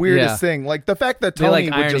weirdest Yeah. thing. Like the fact that They Tony like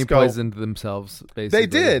would irony just go. poisoned themselves, basically. They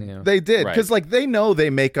did. you know. They did. Right. Because, like, they know they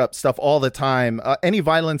make up stuff all the time. Any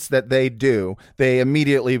violence that they do, they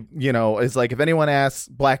immediately, is like, if anyone asks,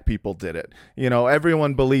 black people did it.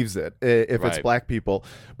 Everyone believes it if it's Right. black people.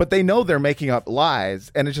 But they know they're making up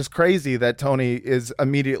lies. And it's just crazy that Tony is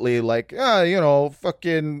immediately like,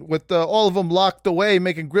 fucking with all of them locked away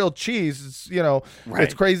making grilled cheese. It's, Right.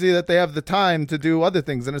 it's crazy that they have the time to do other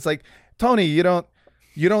things. And it's like, Tony, you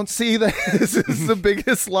don't see that this is the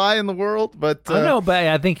biggest lie in the world, but I don't know, but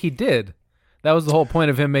I think he did. That was the whole point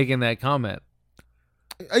of him making that comment.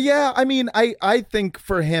 yeah, I mean, I think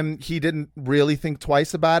for him, he didn't really think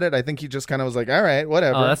twice about it. I think he just kind of was like, all right,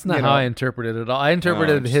 whatever. Oh, that's not how I interpreted it at all. I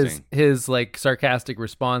interpreted interesting. his like sarcastic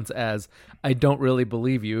response as, "I don't really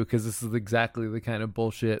believe you," because this is exactly the kind of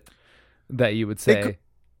bullshit that you would say.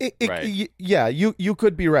 Right. Yeah, you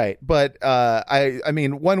could be right, but I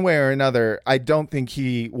mean, one way or another, I don't think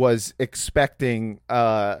he was expecting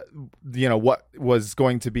what was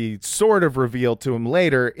going to be sort of revealed to him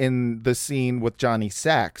later in the scene with Johnny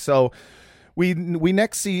Sack. So we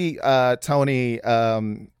next see Tony,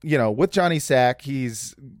 with Johnny Sack.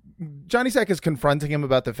 Johnny Sack is confronting him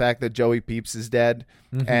about the fact that Joey Peeps is dead,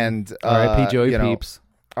 and R.I.P. Joey Peeps.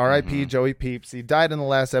 R.I.P. Joey Peeps. He died in the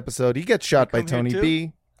last episode. He gets shot by come here Tony too?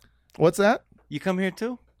 B. What's that? You come here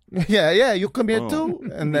too? Yeah, you come here Oh. too,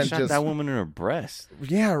 and He then shot just that woman in her breast.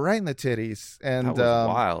 yeah, right in the titties. And That was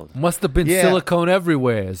wild. Must have been Yeah. silicone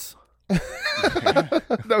everywheres.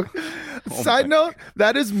 no, side note,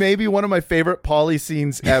 that is maybe one of my favorite Pauly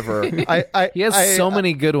scenes ever. He has so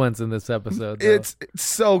many good ones in this episode. Though. It's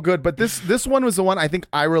so good, but this one was the one I think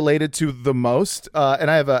I related to the most, and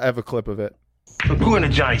I have a clip of it. According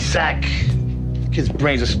to Johnny Sack, kid's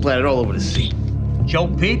brains are splattered all over the seat. Joe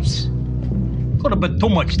Peeps? Could have been too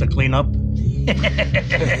much to clean up.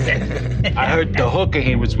 I heard the hooker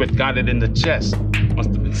he was with got it in the chest. Must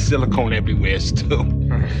have been silicone everywhere, too.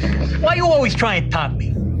 Why you always try and top me?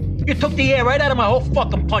 You took the air right out of my whole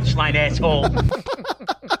fucking punchline, asshole.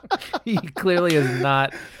 He clearly has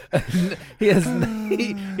not. He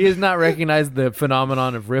has not recognized the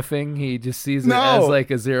phenomenon of riffing. He just sees it No. as like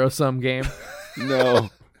a zero-sum game. No.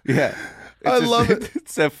 Yeah. I love it.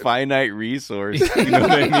 It's a finite resource. You know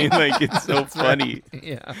what I mean? Like, it's so funny.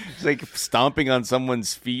 Yeah. It's like stomping on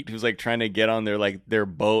someone's feet who's like trying to get on their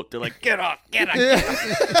boat. They're like, get off.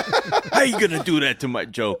 How you gonna do that to my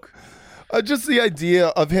joke? Just the idea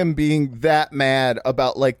of him being that mad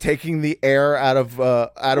about like taking the air out of a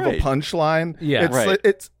punchline. Yeah, it's right.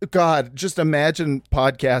 it's God. Just imagine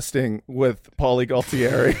podcasting with Paulie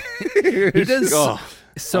Gualtieri. He does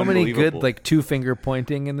so many good unbelievable. like 2-finger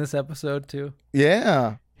pointing in this episode too.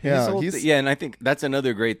 Yeah, His whole yeah, and I think that's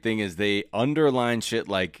another great thing is they underline shit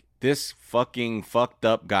like this fucking fucked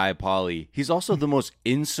up guy, Paulie. He's also the most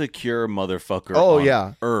insecure motherfucker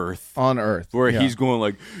on Earth. On Earth. Where he's going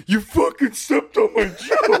like, you fucking stepped on my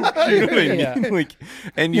joke. You know what I mean? Yeah. Like,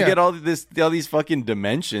 and you get all these fucking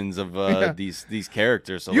dimensions of these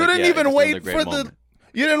characters. So You like, didn't yeah, even it's wait another great for moment.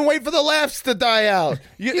 You didn't wait for the laughs to die out.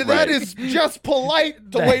 That Right. is just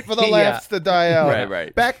polite to wait for the laughs to die out.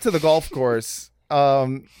 Right. Back to the golf course.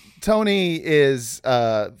 Tony is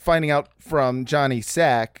finding out from Johnny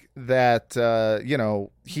Sack that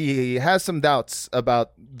he has some doubts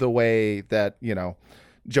about the way that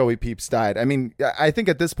Joey Peeps died. I mean, I think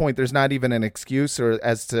at this point there's not even an excuse or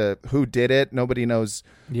as to who did it. Nobody knows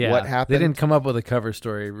what happened. They didn't come up with a cover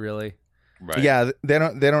story, really. Right. Yeah, they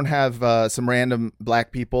don't have some random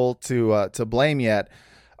black people to blame yet.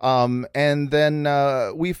 And then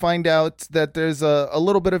we find out that there's a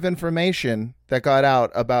little bit of information that got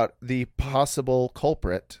out about the possible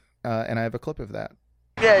culprit, and I have a clip of that.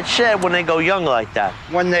 Yeah, it's sad when they go young like that.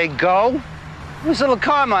 When they go? There's a little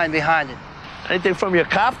Carmine behind it. Anything from your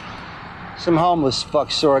cop? Some homeless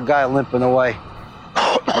fuck saw a guy limping away.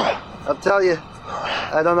 I'll tell you,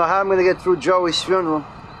 I don't know how I'm going to get through Joey's funeral.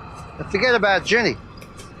 And forget about Ginny.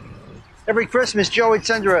 Every Christmas, Joey'd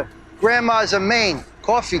send her a grandma's of Maine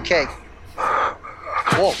coffee cake.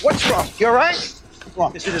 Whoa, what's wrong? You all right? What's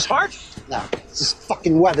wrong? Is it his heart? No, it's this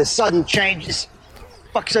fucking weather, sudden changes.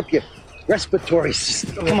 Fucks up your respiratory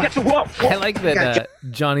system. Come on. Get to walk. I like that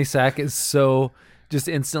Johnny Sack is so just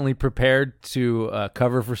instantly prepared to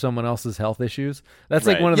cover for someone else's health issues. That's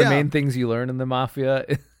like one of the main things you learn in the mafia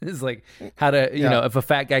is like how to, if a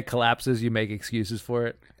fat guy collapses, you make excuses for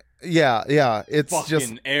it. Yeah. It's fucking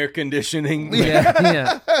just air conditioning.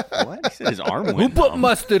 Yeah. What? He said his arm went Who put numb.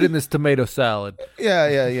 mustard in this tomato salad?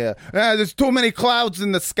 Yeah. There's too many clouds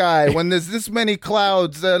in the sky. When there's this many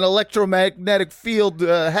clouds, an electromagnetic field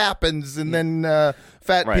happens, and then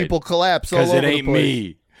fat people collapse all over Because it ain't the place.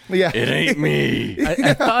 me. Yeah, it ain't me.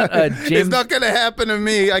 I thought James. It's not gonna happen to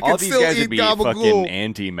me. I All can these still guys eat would be fucking gabagool.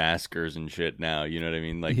 anti-maskers and shit now. You know what I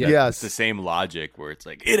mean? Like, Yes. it's the same logic where it's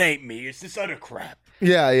like, it ain't me. It's this other crap.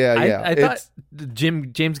 Yeah. I thought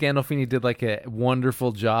James Gandolfini did like a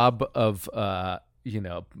wonderful job of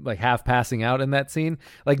like half passing out in that scene.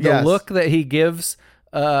 Like the look that he gives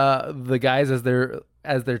the guys as they're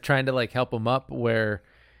trying to like help him up, where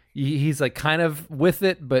he's like kind of with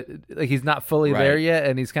it, but like he's not fully there yet,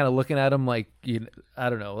 and he's kind of looking at him like I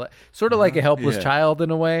don't know, sort of like a helpless child in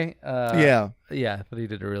a way. But he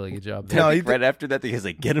did a really good job there. No, right after that, he's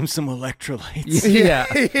like, get him some electrolytes. Yeah,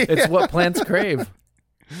 it's what plants crave.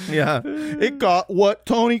 Yeah, it got what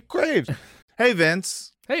Tony craves. Hey,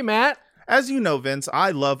 Vince. Hey, Matt. As you know, Vince,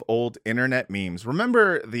 I love old internet memes.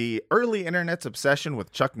 Remember the early internet's obsession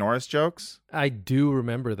with Chuck Norris jokes? I do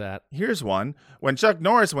remember that. Here's one. When Chuck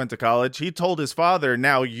Norris went to college, he told his father,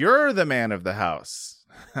 "Now you're the man of the house."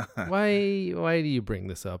 Why do you bring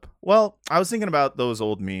this up? Well, I was thinking about those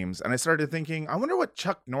old memes, and I started thinking, I wonder what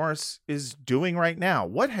Chuck Norris is doing right now.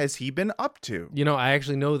 What has he been up to? I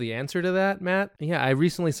actually know the answer to that, Matt. Yeah, I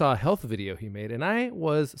recently saw a health video he made, and I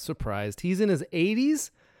was surprised. He's in his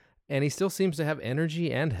 80s, and he still seems to have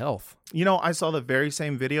energy and health. I saw the very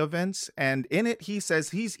same video, Vince, and in it he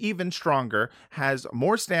says he's even stronger, has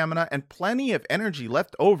more stamina, and plenty of energy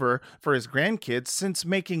left over for his grandkids since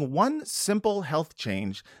making one simple health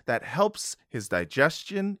change that helps his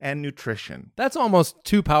digestion and nutrition. That's almost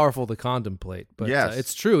too powerful to contemplate, but yes.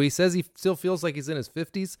 It's true. He says he still feels like he's in his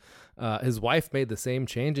 50s. His wife made the same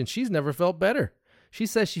change, and she's never felt better. She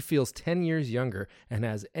says she feels 10 years younger and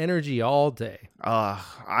has energy all day.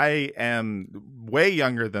 I am way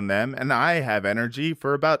younger than them, and I have energy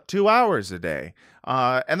for about 2 hours a day.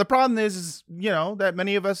 And the problem is, that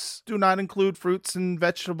many of us do not include fruits and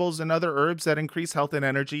vegetables and other herbs that increase health and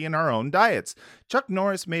energy in our own diets. Chuck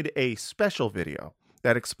Norris made a special video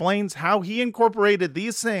that explains how he incorporated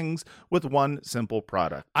these things with one simple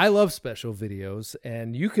product. I love special videos,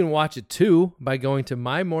 and you can watch it too by going to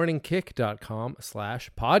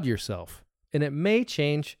mymorningkick.com/podyourself, and it may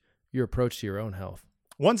change your approach to your own health.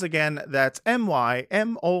 Once again, that's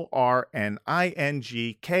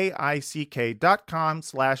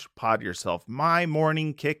mymorningkick.com/podyourself.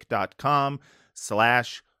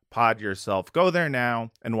 mymorningkick.com/podyourself. Go there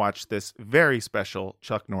now and watch this very special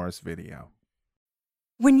Chuck Norris video.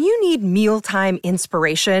 When you need mealtime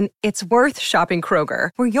inspiration, it's worth shopping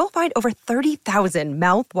Kroger, where you'll find over 30,000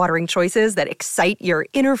 mouth-watering choices that excite your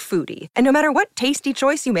inner foodie. And no matter what tasty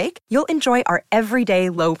choice you make, you'll enjoy our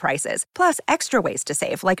everyday low prices, plus extra ways to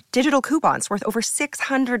save, like digital coupons worth over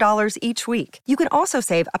 $600 each week. You can also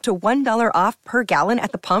save up to $1 off per gallon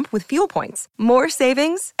at the pump with fuel points. More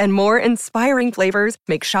savings and more inspiring flavors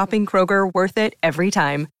make shopping Kroger worth it every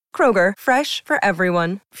time. Kroger, fresh for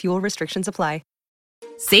everyone. Fuel restrictions apply.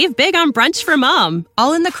 Save big on brunch for mom,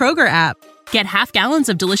 all in the Kroger app. Get half gallons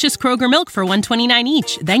of delicious Kroger milk for $1.29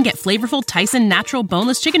 each. Then get flavorful Tyson natural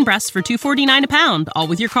boneless chicken breasts for $2.49 a pound, all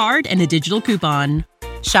with your card and a digital coupon.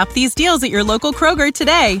 Shop these deals at your local Kroger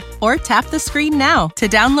today, or tap the screen now to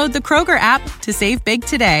download the Kroger app to save big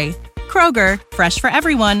today. Kroger, fresh for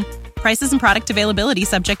everyone. Prices and product availability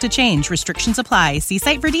subject to change. Restrictions apply. See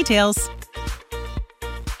site for details.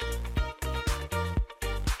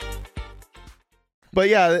 But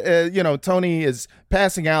yeah, Tony is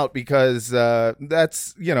passing out because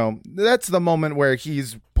that's the moment where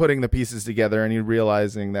he's putting the pieces together and he's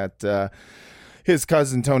realizing that his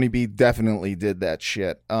cousin Tony B definitely did that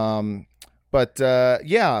shit. So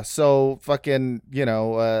fucking,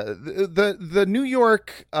 the New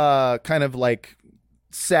York kind of like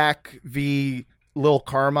Sack v. Lil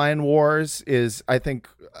Carmine Wars is, I think,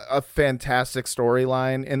 a fantastic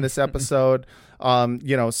storyline in this episode.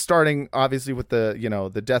 Starting obviously with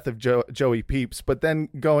the death of Joey Peeps, but then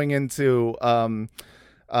going into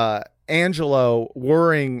Angelo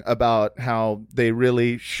worrying about how they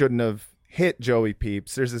really shouldn't have hit Joey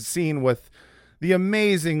Peeps. There's a scene with the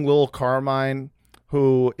amazing Lil Carmine,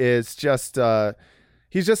 who is just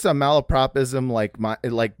he's just a malapropism like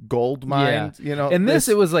gold mine. Yeah. And this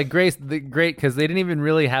it was like great because they didn't even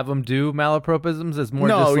really have him do malapropisms. It's more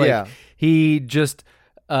he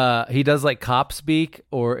does like cop speak,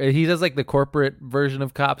 or he does like the corporate version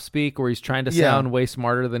of cop speak, where he's trying to sound way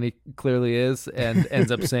smarter than he clearly is, and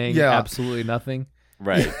ends up saying absolutely nothing.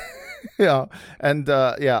 Right. Yeah. And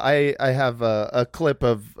I have a clip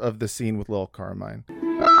of the scene with Lil Carmine.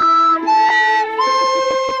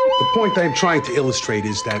 The point I'm trying to illustrate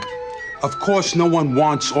is that, of course, no one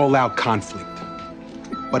wants all-out conflict.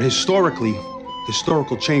 But historically,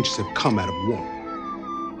 historical changes have come out of war.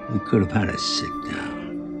 We could have had a sit down.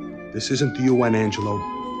 This isn't the UN, Angelo.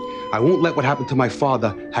 I won't let what happened to my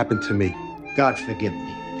father happen to me. God forgive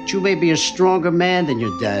me, but you may be a stronger man than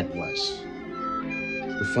your dad was.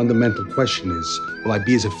 The fundamental question is, will I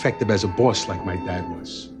be as effective as a boss like my dad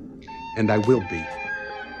was? And I will be.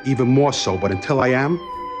 Even more so, but until I am,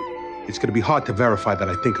 it's going to be hard to verify that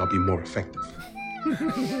I think I'll be more effective.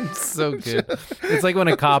 So good. It's like when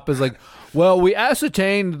a cop is like, well, we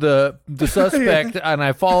ascertained the suspect, and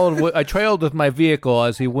I trailed with my vehicle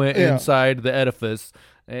as he went inside the edifice.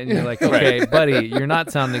 And you're like, okay, buddy, you're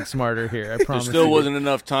not sounding smarter here. I promise. There still wasn't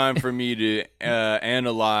enough time for me to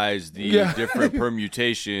analyze the different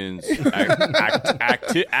permutations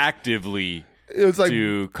actively. It was like,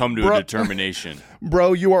 to come to a determination.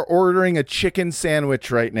 Bro, you are ordering a chicken sandwich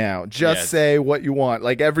right now. Just say what you want.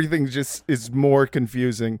 Like, everything just is more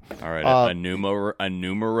confusing. All right, a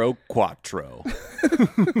numero quattro.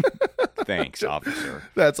 Thanks, officer.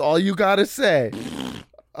 That's all you gotta say.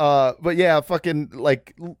 But yeah, fucking,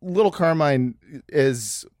 like, Little Carmine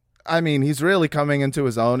is, I mean, he's really coming into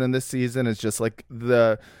his own in this season. It's just like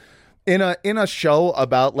in a show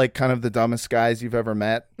about like kind of the dumbest guys you've ever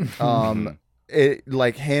met.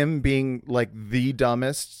 Like him being like the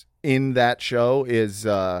dumbest in that show is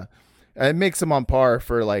it makes him on par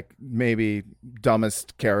for like maybe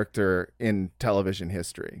dumbest character in television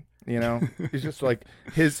history. He's just like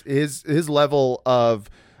his level of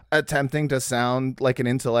attempting to sound like an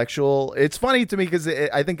intellectual. It's funny to me because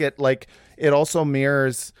I think it also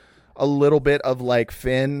mirrors a little bit of like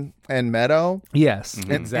Finn and Meadow. Yes,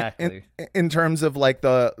 exactly. In terms of like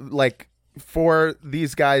for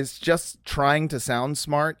these guys, just trying to sound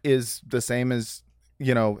smart is the same as,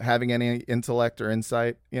 having any intellect or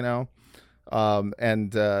insight,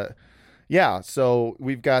 so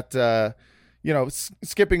we've got,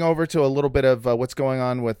 skipping over to a little bit of what's going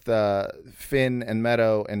on with Finn and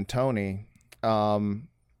Meadow and Tony.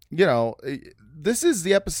 This is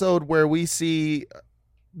the episode where we see,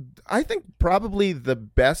 I think, probably the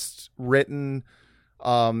best written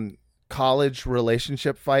college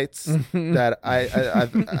relationship fights that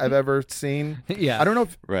I've ever seen. Yeah. I don't know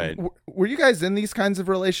if Right. Were you guys in these kinds of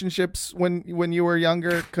relationships when you were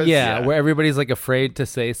younger? Yeah, where everybody's like afraid to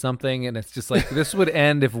say something, and it's just like this would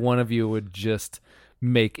end if one of you would just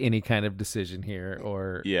make any kind of decision here,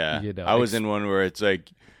 or I was in one where it's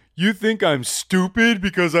like, you think I'm stupid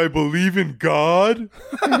because I believe in God?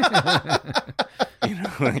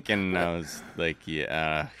 Like, and I was like,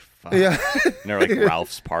 yeah. Fuck. Yeah. And they're like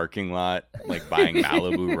Ralph's parking lot, like buying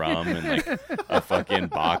Malibu rum and like a fucking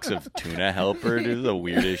box of tuna helper. Dude, the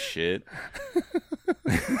weirdest shit.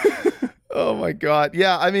 Oh my God.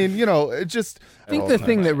 Yeah. I mean, it just. I think the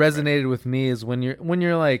thing that resonated with me is when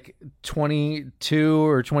you're like 22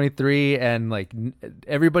 or 23 and like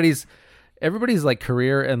everybody's like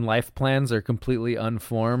career and life plans are completely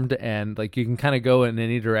unformed, and like you can kind of go in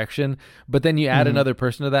any direction, but then you add another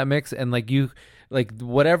person to that mix, and like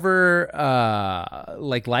whatever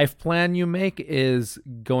like life plan you make is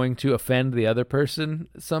going to offend the other person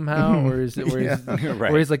somehow, or is it where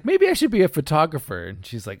he's like, maybe I should be a photographer, and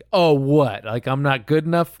she's like, oh, what, like I'm not good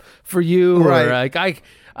enough for you, right? Or like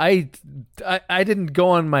I didn't go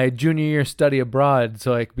on my junior year study abroad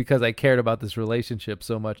because I cared about this relationship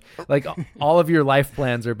so much. Like all of your life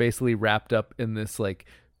plans are basically wrapped up in this like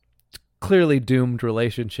clearly doomed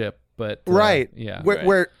relationship. But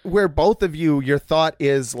where both of you, your thought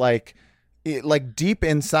is like deep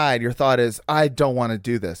inside, your thought is, I don't want to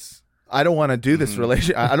do this. I don't want to do this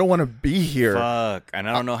relationship. I don't want to be here. Fuck. And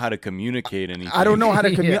I don't know how to communicate anything. I don't know how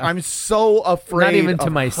to communicate. I'm so afraid. Not even to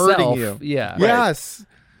myself. Hurting you. Yeah. Yes.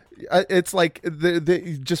 It's like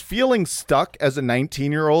the just feeling stuck as a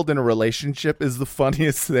 19-year-old in a relationship is the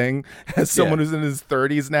funniest thing. As someone who's in his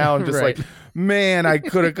 30s now, I'm just like, man, I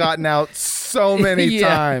could have gotten out so many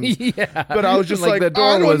times. Yeah. But I was just like, the door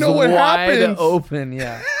I don't was know what wide happens. open.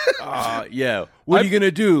 Yeah. Yeah. What are you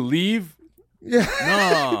gonna do? Leave?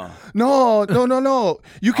 Yeah. No.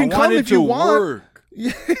 You can come if you want.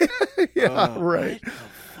 Yeah. Right.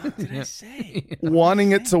 What did I say?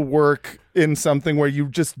 Wanting it to work in something where you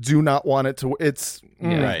just do not want it to. It's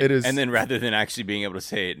right. It is, and then rather than actually being able to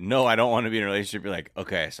say, no, I don't want to be in a relationship, you're like,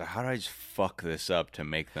 okay, so how do I just fuck this up to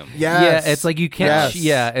make them? Yes. Yeah, it's like you can't.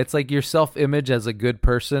 Yeah, it's like your self-image as a good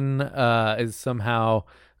person is somehow.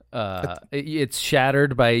 It's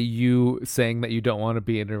shattered by you saying that you don't want to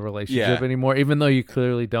be in a relationship anymore, even though you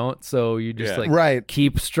clearly don't. So you just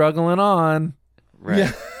keep struggling on. Right.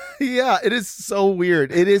 Yeah. Yeah, it is so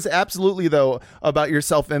weird. It is absolutely, though, about your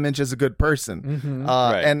self-image as a good person.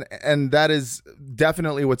 And that is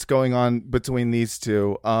definitely what's going on between these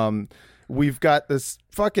two. We've got this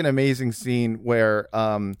fucking amazing scene where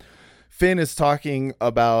Finn is talking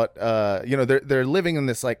about, they're living in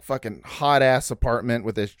this like fucking hot ass apartment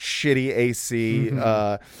with a shitty AC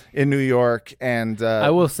in New York. And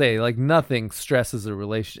I will say, like, nothing stresses a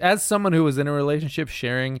relationship. As someone who was in a relationship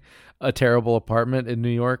sharing a terrible apartment in New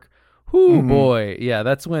York, boy, yeah,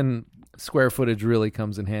 that's when square footage really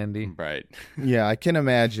comes in handy. Right. Yeah, I can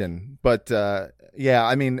imagine. But yeah,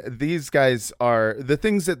 I mean, these guys are the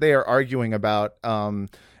things that they are arguing about and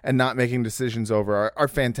not making decisions over are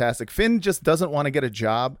fantastic. Finn just doesn't want to get a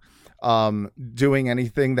job doing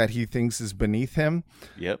anything that he thinks is beneath him.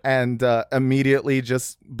 Yep. And immediately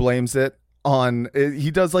just blames it on, he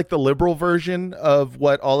does like the liberal version of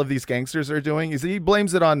what all of these gangsters are doing. He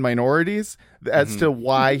blames it on minorities as to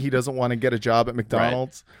why he doesn't want to get a job at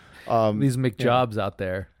McDonald's. Right. These McJobs out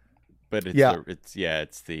there. But it's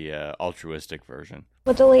the altruistic version.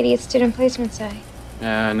 What'd the lady at student placement say?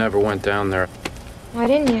 I never went down there. Why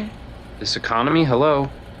didn't you? This economy, hello.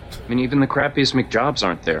 I mean, even the crappiest McJobs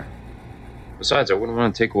aren't there. Besides, I wouldn't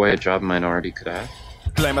want to take away a job a minority could have.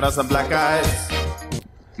 Blame it on some black guys.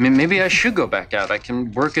 I mean, maybe I should go back out. I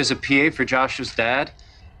can work as a PA for Josh's dad.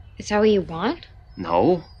 Is that what you want?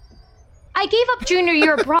 No. I gave up junior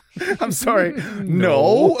year abroad. I'm sorry.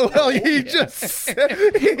 No. Well, he just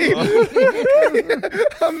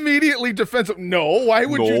immediately defensive. No. Why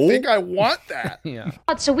would you think I want that? Yeah.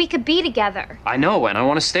 So we could be together. I know, and I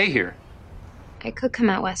want to stay here. I could come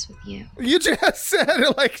out west with you. You just said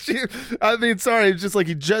it like sorry, it's just like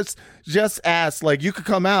he just asked, like, you could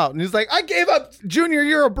come out. And he's like, I gave up junior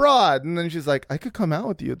year abroad. And then she's like, I could come out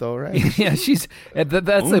with you though, right? Yeah,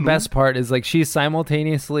 that's the best part is like she's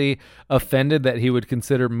simultaneously offended that he would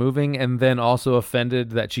consider moving and then also offended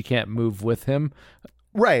that she can't move with him.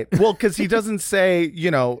 Right. Well, because he doesn't say,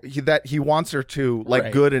 that he wants her to,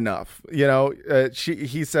 like, good enough.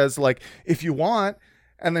 He says, like, if you want.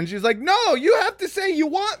 And then she's like, no, you have to say you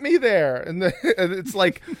want me there. And it's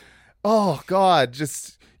like, oh, God,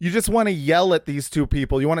 just you just want to yell at these two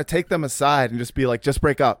people. You want to take them aside and just be like, just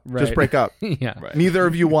break up. Right. Just break up. Yeah. Right. Neither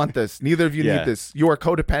of you want this. Neither of you Yeah. need this. You are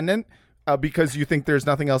codependent because you think there's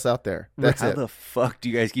nothing else out there. That's How it. the fuck do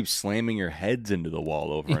you guys keep slamming your heads into the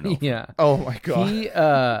wall over and over? Yeah. Oh my God. He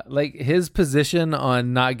like his position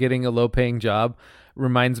on not getting a low-paying job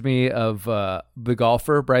reminds me of the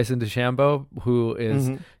golfer Bryson DeChambeau, who is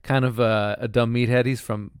kind of a dumb meathead. He's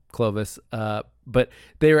from Clovis, but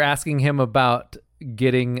they were asking him about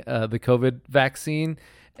getting the COVID vaccine,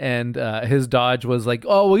 and his dodge was like,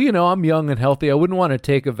 "Oh, well, you know, I'm young and healthy. I wouldn't want to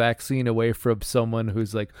take a vaccine away from someone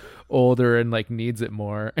who's like older and like needs it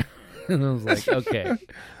more." And I was like, "Okay,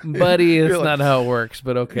 buddy, it's like- not how it works,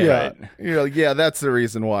 but okay." Yeah. Right. You're like, yeah, that's the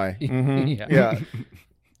reason why. Mhm. Yeah.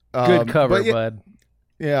 Yeah. Good cover, but yeah- bud.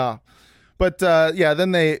 Yeah. But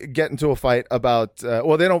then they get into a fight about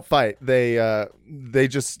well, they don't fight. They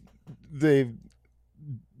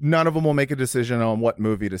none of them will make a decision on what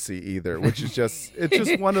movie to see either, which is just it's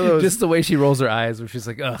just one of those Just the way she rolls her eyes, where she's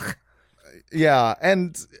like, "Ugh." Yeah,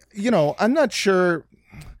 and I'm not sure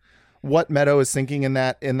what Meadow is thinking in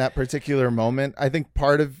that particular moment. I think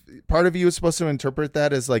part of you is supposed to interpret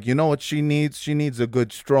that as like, what she needs? She needs a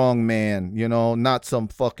good, strong man, not some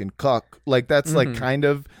fucking cuck. Like that's like kind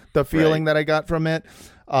of the feeling that I got from it.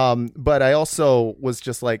 But I also was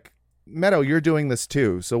just like, Meadow, you're doing this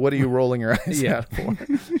too. So what are you rolling your eyes Yeah. at for?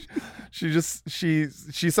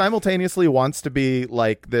 she simultaneously wants to be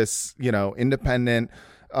like this, independent,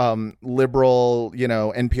 liberal,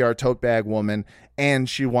 NPR tote bag woman, and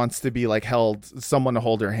she wants to be like someone to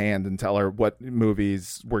hold her hand and tell her what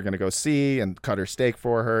movies we're gonna go see and cut her steak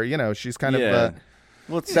for her. She's kind of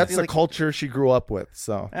that's the culture she grew up with.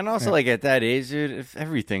 So And also, like, at that age, dude, if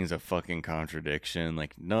everything's a fucking contradiction.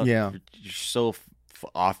 Like, no, Yeah. you're so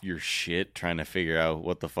off your shit trying to figure out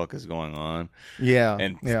what the fuck is going on. Yeah.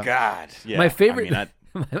 And yeah. God, yeah. My favorite, I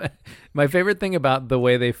mean, my favorite thing about the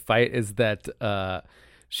way they fight is that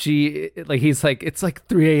he's like, it's like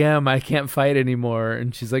 3 a.m. I can't fight anymore,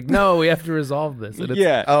 and she's like, no, we have to resolve this. And it's,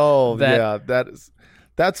 yeah. Oh, that- yeah.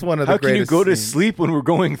 That's one of the How can you greatest go to scenes. sleep when we're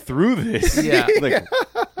going through this? Yeah. Like,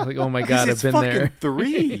 like, oh my god, I've it's been fucking there.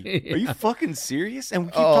 3. Are you fucking serious? And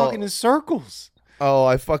we keep Oh. talking in circles. Oh,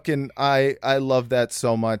 I love that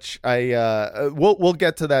so much. We'll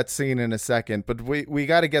get to that scene in a second, but we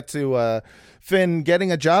got to get to Finn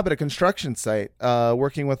getting a job at a construction site,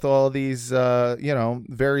 working with all these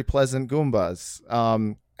very pleasant Goombas.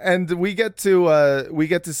 And we get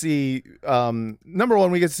to see number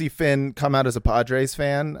one, we get to see Finn come out as a Padres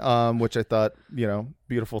fan, which I thought,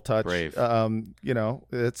 beautiful touch. Brave.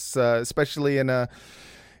 It's especially in a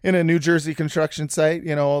New Jersey construction site,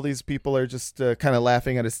 all these people are just kind of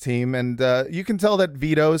laughing at his team. And you can tell that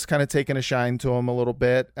Vito's kind of taking a shine to him a little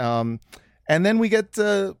bit. And then we get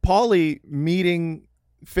Paulie meeting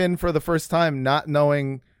Finn for the first time, not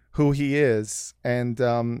knowing who he is.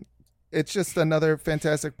 And it's just another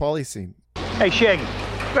fantastic Paulie scene. Hey, Shaggy,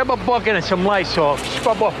 grab a bucket and some Lysol.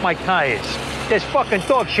 Scrub off my tires. There's fucking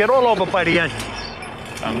dog shit all over by the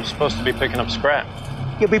entrance. I'm supposed to be picking up scrap.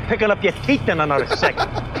 You'll be picking up your teeth in another second.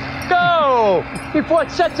 Go! Before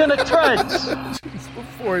it sets in the treads. Just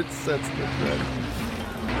before it sets the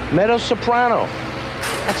thread. Meadow Soprano.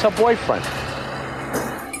 That's her boyfriend.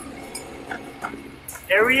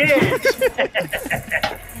 There he is.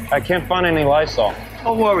 I can't find any Lysol.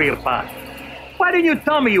 Don't worry about it. Why didn't you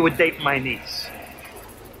tell me you were dating my niece?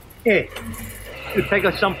 Here, you take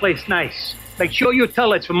her someplace nice. Make sure you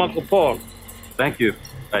tell her it's from Uncle Paul. Thank you.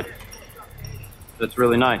 That's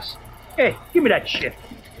really nice. Hey, give me that shit.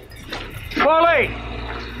 Paulie,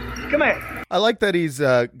 come here. I like that he's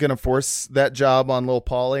gonna force that job on Lil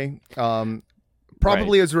Paulie.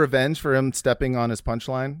 Probably as revenge for him stepping on his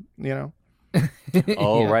punchline.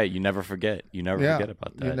 Oh, Yeah. right. You never forget. You never forget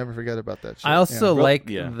about that. You never forget about that shit. I also like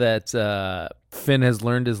Yeah. that Finn has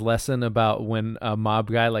learned his lesson about when a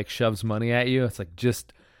mob guy like shoves money at you. It's like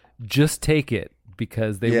just take it,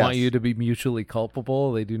 because they want Yes. you to be mutually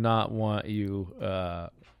culpable. They do not want you,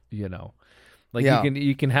 like Yeah.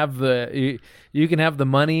 you can have you can have the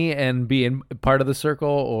money and be in part of the circle,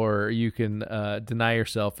 or you can deny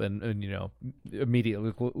yourself and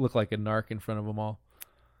immediately look like a narc in front of them all.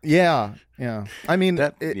 Yeah. I mean,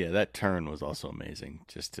 that turn was also amazing.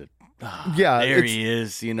 Just to Yeah, there it's- he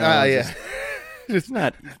is. yeah. Just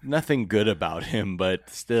nothing good about him, but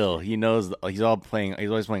still, he knows he's always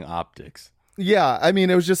playing optics. Yeah, I mean,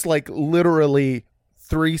 it was just like literally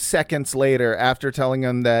 3 seconds later, after telling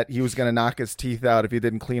him that he was going to knock his teeth out if he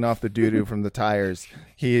didn't clean off the doo-doo from the tires,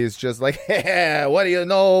 he is just like, hey, what do you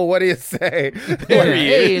know? What do you say? There he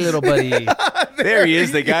Hey, is. little buddy. There he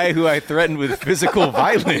is, the guy who I threatened with physical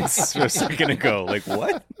violence a second ago. Like,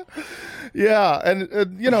 what? Yeah,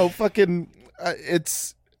 and fucking,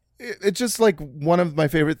 it's just like one of my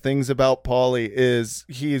favorite things about Paulie is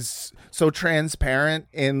he's so transparent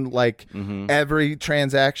in like every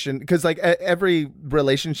transaction, because like every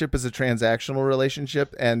relationship is a transactional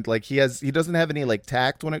relationship, and like he doesn't have any like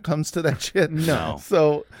tact when it comes to that shit. No.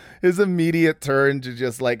 So his immediate turn to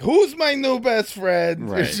just like, who's my new best friend?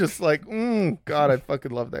 Right. It's just like, God, I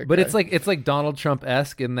fucking love that But guy. it's like Donald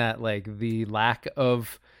Trump-esque in that like the lack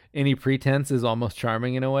of any pretense is almost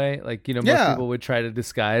charming in a way. Like, most people would try to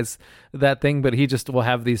disguise that thing, but he just will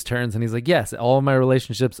have these turns and he's like, yes, all of my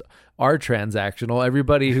relationships are transactional.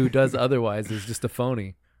 Everybody who does otherwise is just a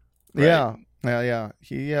phony. Right. Yeah.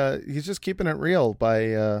 He's just keeping it real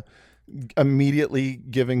by immediately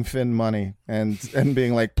giving Finn money and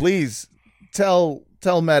being like, please tell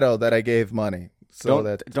Meadow that I gave money.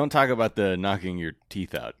 Don't talk about the knocking your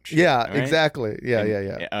teeth out shit, yeah, right? exactly.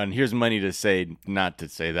 Yeah. And here's money to say not to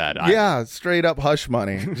say that. Yeah, straight up hush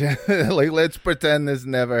money. Like, let's pretend this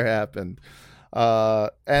never happened.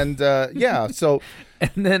 So And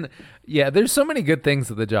then there's so many good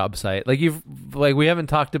things at the job site. Like we haven't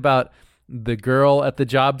talked about the girl at the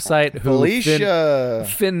job site who Felicia.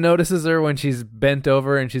 Finn notices her when she's bent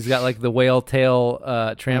over and she's got like the whale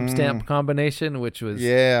tail tramp stamp combination, which was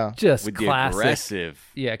just with classic.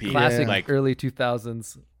 The aggressive classic like early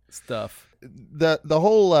 2000s stuff. The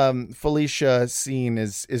whole Felicia scene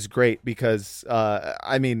is great because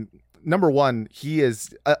number one, he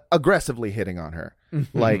is aggressively hitting on her,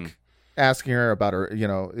 like asking her about her,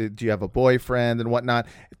 do you have a boyfriend and whatnot,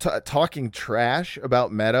 talking trash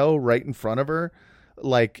about Meadow right in front of her.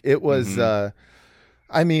 Like it was, if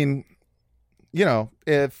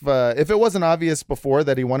it wasn't obvious before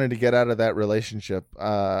that he wanted to get out of that relationship,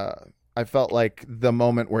 I felt like the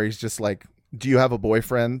moment where he's just like, do you have a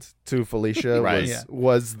boyfriend to Felicia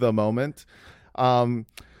was the moment.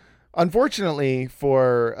 Unfortunately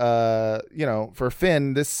for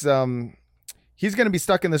Finn, this, he's going to be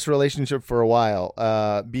stuck in this relationship for a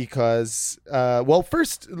while because,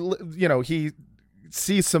 first, he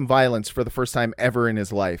sees some violence for the first time ever in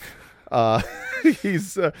his life.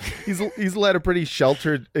 He's led a pretty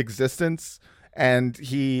sheltered existence, and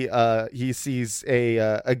he sees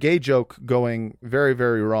a gay joke going very,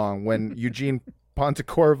 very wrong when Eugene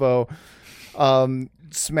Pontecorvo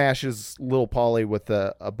smashes little Paulie with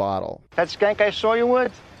a bottle. That skank I saw you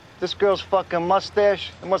with? This girl's fucking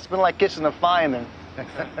mustache, it must have been like kissing a fireman.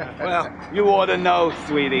 Well, you ought to know,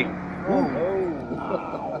 sweetie.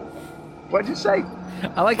 What'd you say?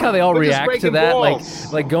 I like how they all We're just react to breaking that.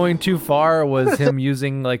 balls. Like going too far was him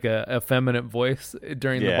using like a effeminate voice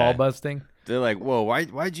during the ball busting. They're like, whoa,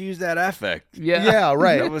 why'd you use that affect? Yeah,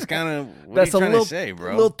 right. That was kind of, what That's are you a trying little, to say,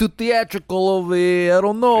 bro? A little too theatrical over here. I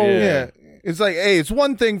don't know. Yeah. It's like, hey, it's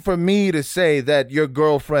one thing for me to say that your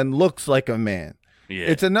girlfriend looks like a man. Yeah.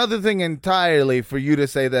 It's another thing entirely for you to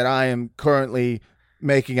say that I am currently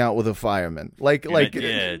making out with a fireman. That's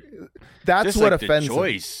just what like offends the him.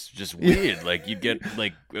 choice. Just weird. Like you get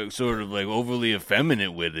like sort of like overly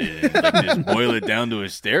effeminate with it, and like just boil it down to a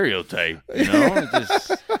stereotype. What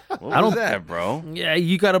was that, bro? Yeah,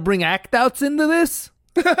 you got to bring act outs into this.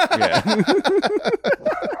 Yeah.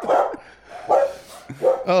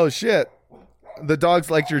 Oh shit! The dogs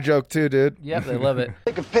liked your joke too, dude. Yep, they love it.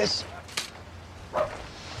 Take a piss.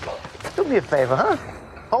 Do me a favor, huh?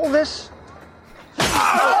 Hold this.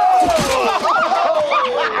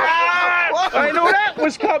 I knew that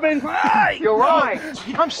was coming. You're right.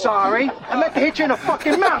 I'm sorry. I meant to hit you in the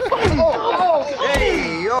fucking mouth.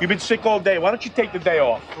 Hey, you've been sick all day. Why don't you take the day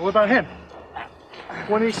off? What about him?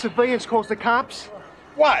 One of these civilians calls the cops?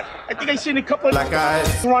 What? I think I seen a couple of Black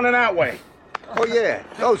guys running that way. Oh yeah,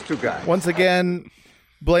 those two guys. Once again,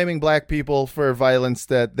 blaming black people for violence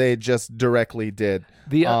that they just directly did.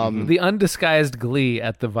 The undisguised glee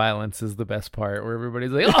at the violence is the best part, where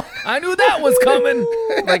everybody's like, "Oh, I knew that was coming!"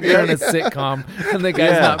 Like they're in a sitcom, and the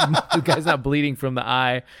guy's not bleeding from the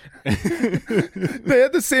eye. They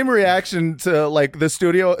had the same reaction to like the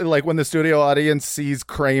studio, like when the studio audience sees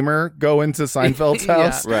Kramer go into Seinfeld's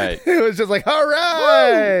house. Right. It was just like, all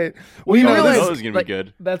right, We know realize this is gonna be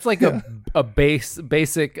good. That's like a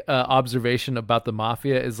basic observation about the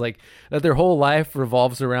mafia is like that their whole life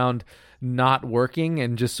revolves around not working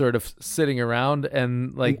and just sort of sitting around,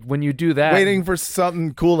 and like when you do that, waiting for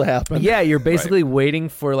something cool to happen. Yeah, you're basically waiting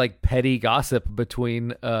for like petty gossip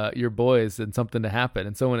between your boys and something to happen.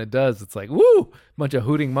 And so when it does, it's like, woo, bunch of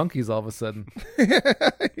hooting monkeys all of a sudden.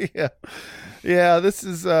 Yeah. This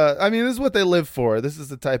is, this is what they live for. This is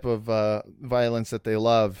the type of violence that they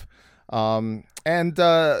love. And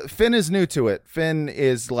Finn is new to it. Finn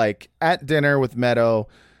is like at dinner with Meadow,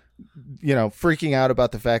 freaking out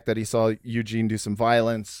about the fact that he saw Eugene do some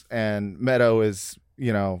violence, and Meadow is,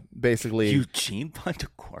 basically Eugene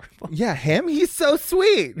Pontecorvo. Yeah, him. He's so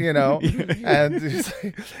sweet, and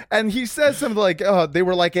he says something like, "Oh, they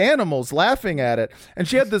were like animals laughing at it," and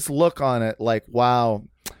she had this look on it, like, "Wow,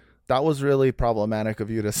 that was really problematic of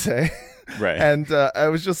you to say." Right. And I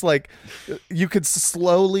was just like, you could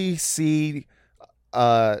slowly see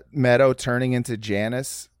Meadow turning into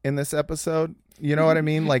Janice in this episode. You know what I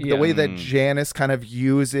mean? Like the way that Janice kind of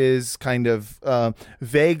uses kind of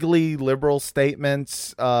vaguely liberal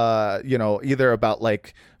statements, either about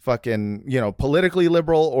like fucking, politically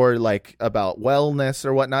liberal or like about wellness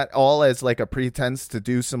or whatnot, all as like a pretense to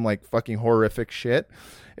do some like fucking horrific shit.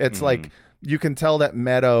 It's like you can tell that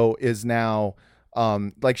Meadow is now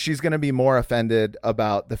like she's going to be more offended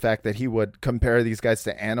about the fact that he would compare these guys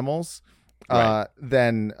to animals.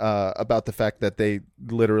 Than about the fact that they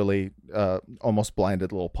literally almost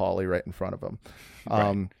blinded little Polly right in front of him.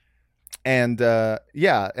 And that's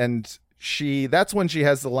when she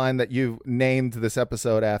has the line that you named this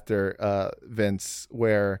episode after, Vince,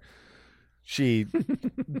 where she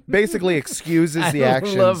basically excuses the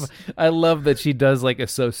actions. I love that she does like a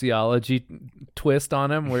sociology twist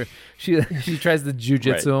on him, where she tries to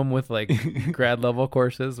jujitsu him with like grad level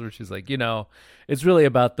courses, where she's like, it's really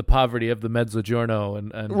about the poverty of the Mezzogiorno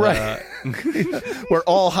and right. Where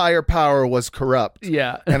all higher power was corrupt.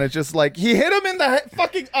 Yeah. And it's just like, he hit him in the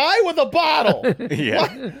fucking eye with a bottle.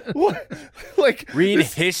 Yeah. What? Like, read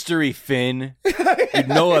history, Finn. You'd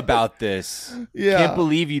know about this. Yeah. Can't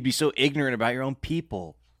believe you'd be so ignorant about your own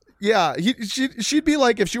people. Yeah, she'd be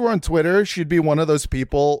like, if she were on Twitter, she'd be one of those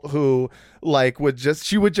people who like would just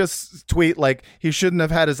tweet like, he shouldn't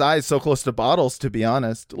have had his eyes so close to bottles, to be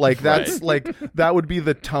honest. Like that's like, that would be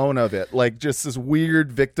the tone of it. Like just this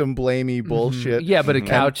weird victim blamey bullshit. Yeah, but it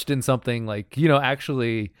couched in something like,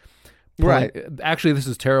 actually, right. Actually, this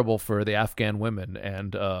is terrible for the Afghan women,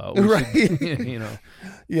 and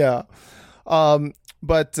Yeah.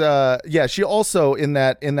 But she also in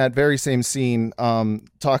that very same scene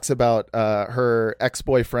talks about her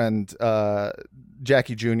ex-boyfriend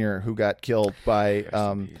Jackie Jr., who got killed by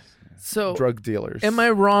drug dealers. Am I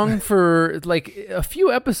wrong for like a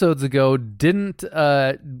few episodes ago? Didn't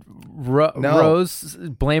Rose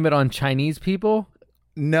blame it on Chinese people?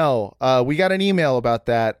 No, we got an email about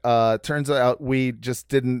that. Turns out we just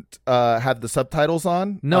didn't have the subtitles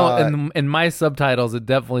on. No, in my subtitles, it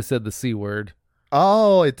definitely said the C word.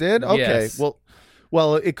 Oh, it did? Okay. Yes.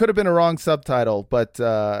 Well, it could have been a wrong subtitle, but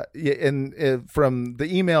from the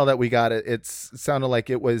email that we got, it sounded like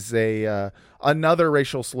it was another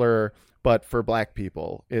racial slur, but for black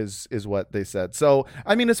people is what they said. So,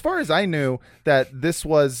 I mean, as far as I knew, that this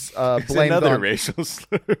was blamed another on racial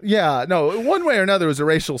slur. Yeah, no, one way or another it was a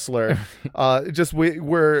racial slur. Just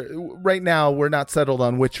we're right now we're not settled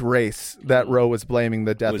on which race that Roe was blaming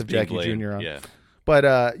the death of Jackie Jr. on. Yeah. But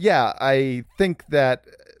I think that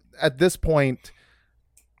at this point,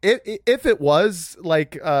 if it was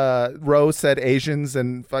like Rose said Asians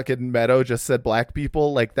and fucking Meadow just said black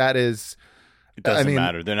people, like that is, it doesn't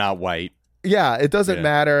matter. They're not white. Yeah, it doesn't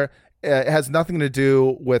matter. It has nothing to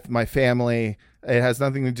do with my family. It has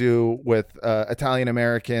nothing to do with Italian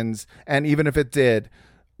Americans. And even if it did,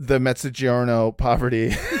 the Mezzogiorno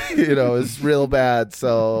poverty, is real bad.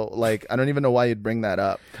 So, like, I don't even know why you'd bring that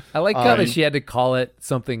up. I like how that she had to call it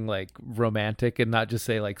something like romantic and not just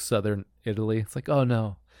say like Southern Italy. It's like, oh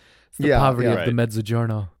no, it's the poverty of the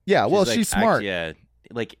Mezzogiorno. Yeah, well, she's smart.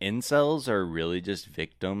 Like incels are really just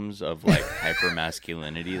victims of like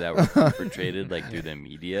hypermasculinity that were perpetrated like through the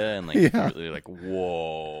media, and like really like,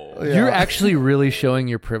 whoa. Yeah. You're actually really showing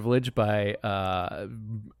your privilege by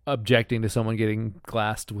objecting to someone getting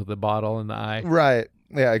glassed with a bottle in the eye. Right.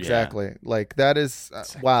 Yeah, exactly. Yeah. Like that is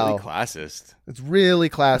wow. Really classist. It's really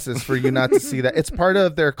classist for you not to see that. It's part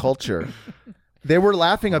of their culture. They were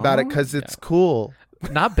laughing about it because it's cool.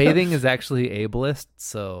 Not bathing is actually ableist,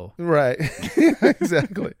 so right.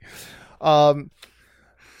 Exactly.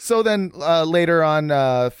 So then later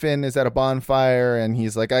on, Finn is at a bonfire and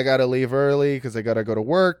he's like, I gotta leave early because I gotta go to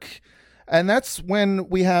work. And that's when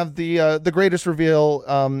we have the greatest reveal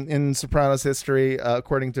in Sopranos history,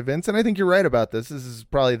 according to Vince. And I think you're right about this. This is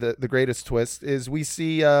probably the greatest twist, is we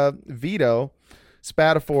see Vito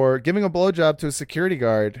Spatafor giving a blowjob to a security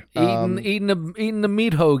guard. Eating the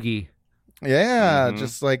meat hoagie. Yeah,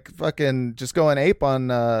 just like fucking just going ape on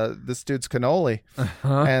this dude's cannoli.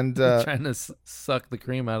 And trying to suck the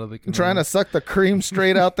cream out of the cannoli. Trying to suck the cream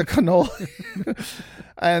straight out the cannoli.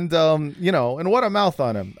 And, and what a mouth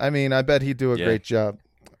on him. I mean, I bet he'd do a great job.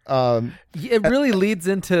 It really leads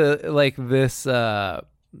into like this the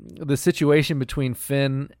situation between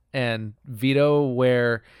Finn and Vito,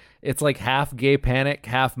 where it's like half gay panic,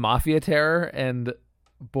 half mafia terror, and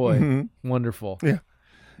boy, wonderful. Yeah.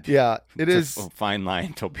 Yeah, it's a fine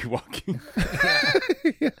line, Toby walking.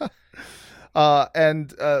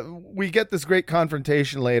 And we get this great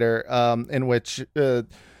confrontation later, in which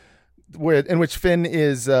Finn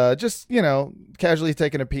is just casually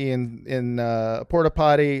taking a pee in a porta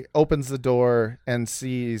potty, opens the door and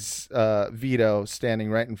sees Vito standing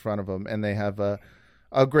right in front of him, and they have a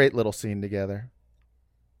great little scene together.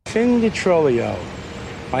 Finn DiTrolio,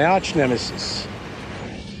 my arch nemesis.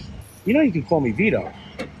 You know you can call me Vito.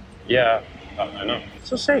 Yeah, I know.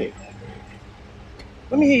 So say it.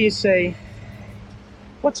 Let me hear you say,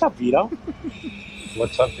 "What's up, Vito?"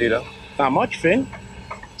 What's up, Vito? Not much, Finn.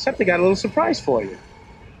 Except I got a little surprise for you.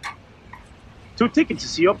 2 tickets to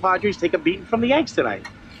see your Padres take a beating from the Yanks tonight.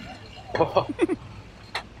 Oh.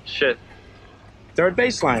 Shit. Third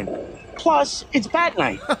baseline. Plus, it's bat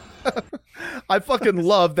night. I fucking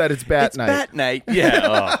love that it's bat night. Bat night.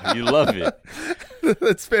 Yeah. Oh, you love it.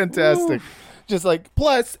 That's fantastic. Just like,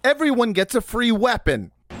 plus everyone gets a free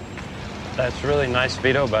weapon. That's really nice,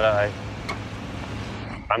 Vito, but I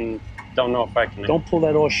don't know if I can. Don't pull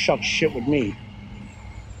that all shuck shit with me.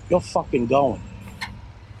 You're fucking going.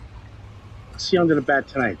 See you under the bat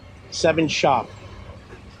tonight. 7 sharp.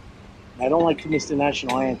 I don't like to miss the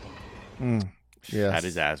national anthem. Yes. Had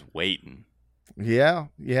his ass waiting. Yeah.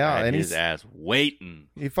 Had his ass waiting.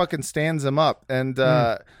 He fucking stands him up. And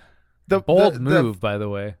the bold move, by the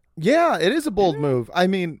way. Yeah, it is a bold move. I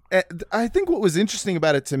mean, I think what was interesting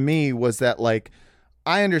about it to me was that, like,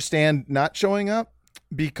 I understand not showing up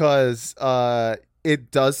because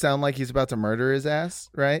it does sound like he's about to murder his ass,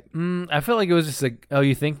 right? I feel like it was just like, oh,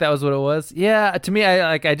 you think that was what it was? Yeah, to me,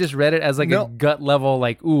 I just read it as like a gut level,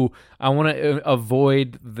 like, ooh, I want to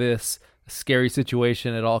avoid this scary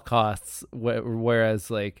situation at all costs.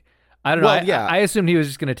 Whereas, like, I don't know. I assumed he was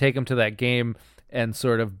just going to take him to that game and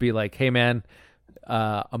sort of be like, hey, man,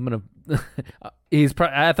 I'm gonna.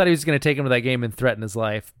 I thought he was gonna take him to that game and threaten his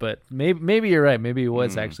life, but maybe you're right. Maybe he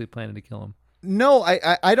was actually planning to kill him. No,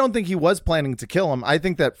 I don't think he was planning to kill him. I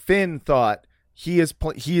think that Finn thought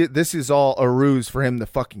this is all a ruse for him to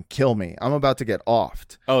fucking kill me. I'm about to get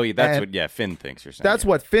offed. Oh, that's what Finn thinks. You're saying that's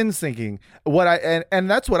what Finn's thinking. And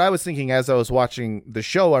that's what I was thinking as I was watching the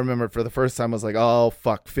show. I remember for the first time I was like, oh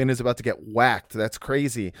fuck, Finn is about to get whacked. That's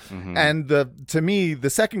crazy. And to me, the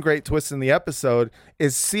second great twist in the episode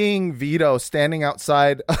is seeing Vito standing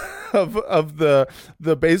outside of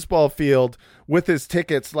the baseball field with his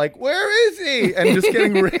tickets, like, where is he? And just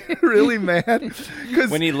getting really mad because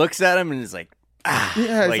when he looks at him and is like,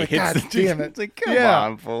 like God damn it. It's like, come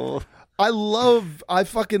on, fool. I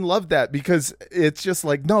fucking love that because it's just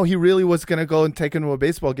like, no, he really was going to go and take him to a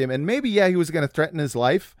baseball game. And maybe, he was going to threaten his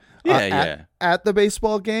life at the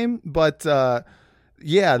baseball game. But,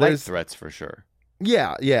 there's threats for sure.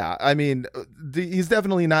 Yeah. I mean, he's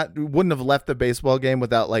definitely wouldn't have left the baseball game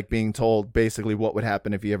without like being told basically what would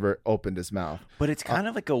happen if he ever opened his mouth. But it's kind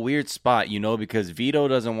of like a weird spot, because Vito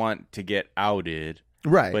doesn't want to get outed.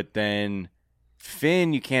 Right. But then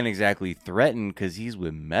Finn, you can't exactly threaten because he's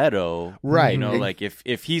with Meadow. Right. Like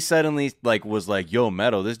if he suddenly like was like, yo,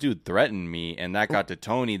 Meadow, this dude threatened me, and that got to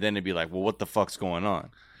Tony, then it'd be like, well, what the fuck's going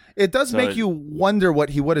on? It does make you wonder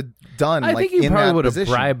what he would have done. I think he probably would have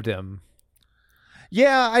bribed him.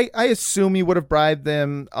 Yeah, I assume he would have bribed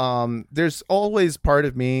them. There's always part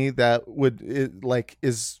of me that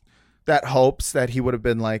that hopes that he would have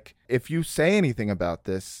been like, if you say anything about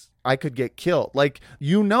this, I could get killed. Like,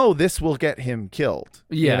 this will get him killed.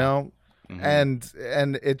 Yeah.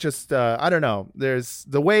 And it just I don't know. There's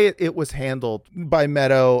the way it was handled by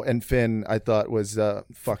Meadow and Finn. I thought was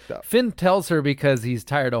fucked up. Finn tells her because he's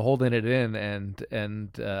tired of holding it in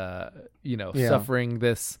and suffering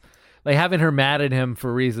this. Like having her mad at him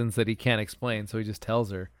for reasons that he can't explain, so he just tells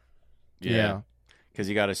her. Yeah, because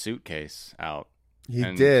he got a suitcase out. He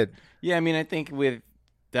did. Yeah, I mean, I think with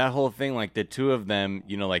that whole thing, like the two of them,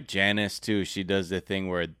 like Janice too, she does the thing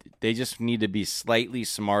where they just need to be slightly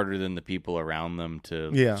smarter than the people around them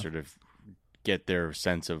to sort of get their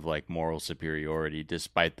sense of like moral superiority,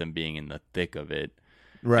 despite them being in the thick of it.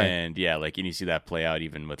 Right. And and you see that play out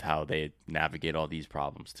even with how they navigate all these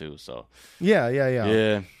problems too. So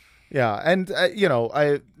Yeah, and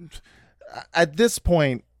I at this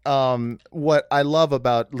point, what I love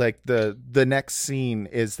about like the next scene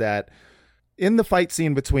is that in the fight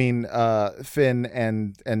scene between Finn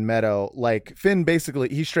and Meadow, like Finn basically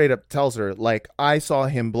he straight up tells her like, I saw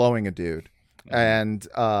him blowing a dude, and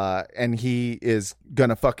he is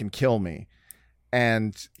gonna fucking kill me.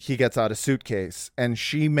 and he gets out a suitcase, and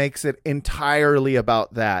she makes it entirely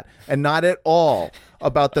about that and not at all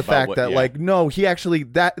about the fact that like, no, he actually,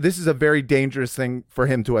 this is a very dangerous thing for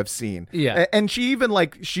him to have seen. Yeah. And she even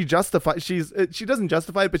like, she doesn't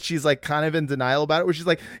justify it, but she's like kind of in denial about it, where she's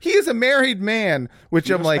like, he is a married man, which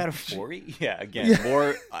I'm like, yeah, again,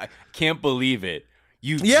 more, I can't believe it.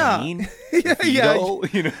 Eugene? You know?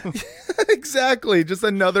 Exactly. Just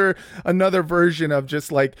another version of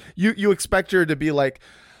just like, you expect her to be like,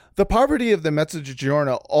 the poverty of the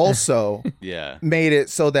Mezzogiorno also made it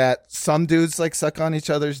so that some dudes like suck on each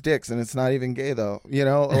other's dicks, and it's not even gay though, you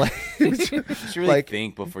know? Like, you should really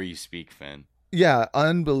think before you speak, Finn. Yeah,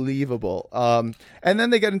 unbelievable. And then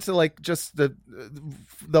they get into like just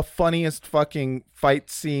the funniest fucking fight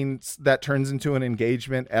scenes that turns into an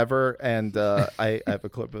engagement ever, and I have a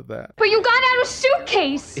clip of that. But you got out a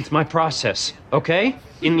suitcase! It's my process, okay?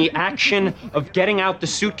 In the action of getting out the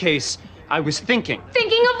suitcase, I was thinking.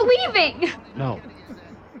 Thinking of leaving! No.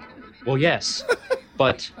 Well, yes.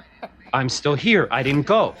 But I'm still here. I didn't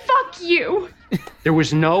go. Fuck you! There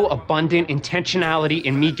was no abundant intentionality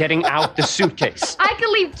in me getting out the suitcase. I could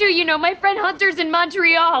leave too, you know. My friend Hunter's in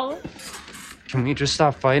Montreal. Can we just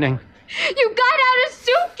stop fighting? You got out a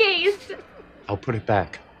suitcase! I'll put it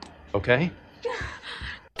back, okay?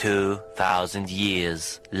 2,000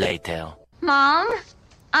 years later. Mom,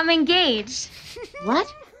 I'm engaged. What?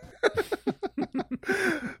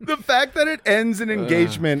 The fact that it ends in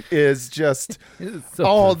engagement is just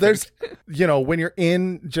there's when you're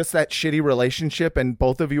in just that shitty relationship and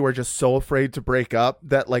both of you are just so afraid to break up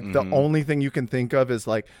that like the only thing you can think of is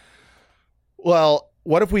like, well,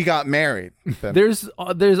 what if we got married? There's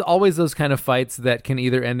always those kind of fights that can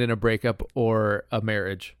either end in a breakup or a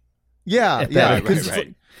marriage. Yeah.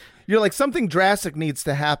 Right. You're like, something drastic needs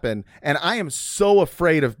to happen, and I am so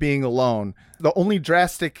afraid of being alone. The only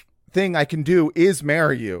drastic thing I can do is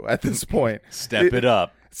marry you at this point. Step it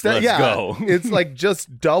up. Let's go. It's like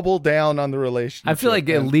just double down on the relationship. I feel like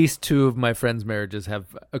at least 2 of my friends' marriages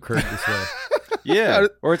have occurred this way. Yeah.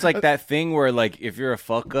 Or it's like that thing where like if you're a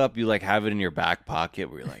fuck up, you like have it in your back pocket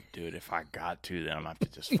where you're like, dude, if I got to, then I'm gonna have to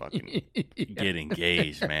just fucking get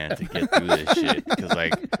engaged, man, to get through this shit. Because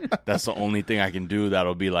like that's the only thing I can do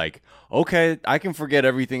that'll be like, okay, I can forget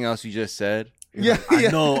everything else you just said. I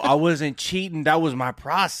know I wasn't cheating. That was my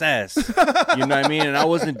process. You know what I mean? And I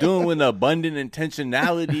wasn't doing with abundant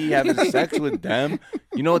intentionality, having sex with them.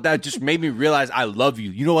 You know what? That just made me realize I love you.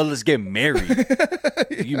 You know what? Let's get married.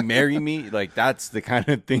 Will you marry me? Like, that's the kind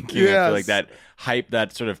of thinking. I feel like that hype,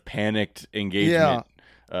 that sort of panicked engagement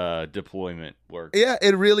deployment work. Yeah,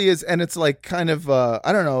 it really is. And it's like kind of, I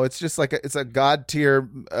don't know. It's just like, it's a God tier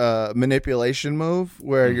manipulation move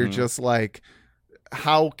where you're just like,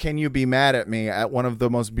 how can you be mad at me at one of the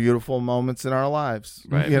most beautiful moments in our lives?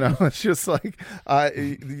 Right. You know, it's just like,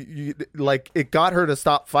 like it got her to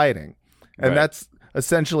stop fighting, and that's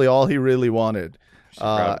essentially all he really wanted.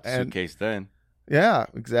 Suitcase then. Yeah,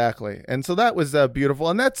 exactly. And so that was beautiful.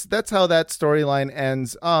 And that's how that storyline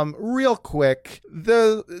ends. Real quick,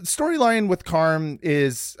 the storyline with Carm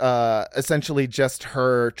is essentially just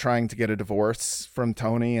her trying to get a divorce from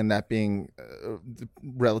Tony, and that being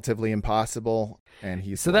relatively impossible. And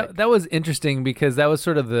he's that was interesting because that was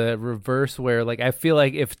sort of the reverse where like I feel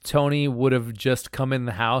like if Tony would have just come in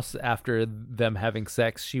the house after them having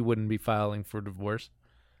sex, she wouldn't be filing for divorce.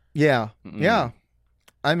 Yeah. Yeah.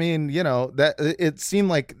 I mean, you know, that it seemed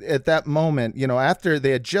like at that moment, you know, after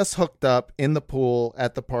they had just hooked up in the pool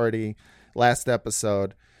at the party last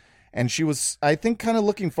episode, and she was, I think, kind of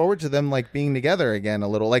looking forward to them like being together again a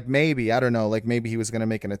little, like maybe, I don't know, like maybe he was going to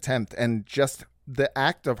make an attempt, and just the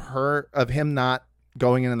act of him not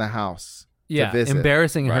going in the house. Yeah, to visit,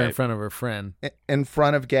 embarrassing her in front of her friend. In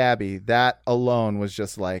front of Gabby, that alone was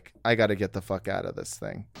just like, I got to get the fuck out of this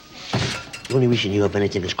thing. The only reason you have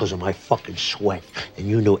anything is because of my fucking sweat. And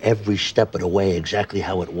you know every step of the way exactly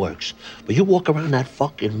how it works. But you walk around that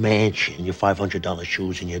fucking mansion in your $500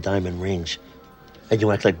 shoes and your diamond rings, and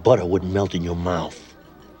you act like butter wouldn't melt in your mouth.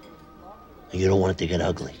 And you don't want it to get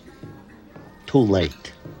ugly. Too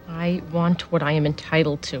late. I want what I am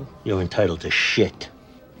entitled to. You're entitled to shit.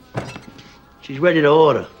 She's ready to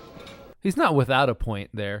order. He's not without a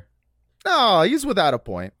point there. No, he's without a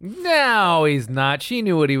point. No, he's not. She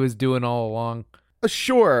knew what he was doing all along.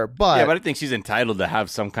 Sure, but... Yeah, but I think she's entitled to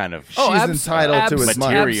have some kind of... she's entitled to his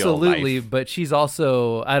material Absolutely, life. but she's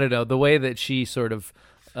also, I don't know, the way that she sort of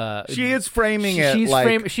She is framing it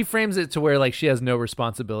like she frames it to where like she has no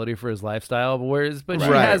responsibility for his lifestyle,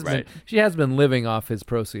 but she has been living off his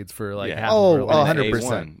proceeds for like half of her life.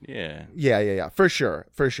 100%. Yeah, for sure.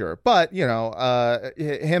 But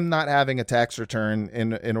him not having a tax return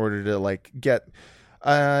in order to like get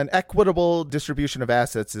an equitable distribution of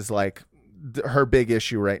assets is like her big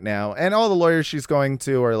issue right now, and all the lawyers she's going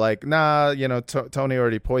to are like, nah, Tony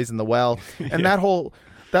already poisoned the well, and that whole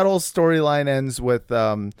storyline ends with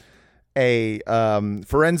a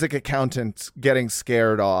forensic accountant getting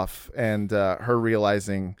scared off, and her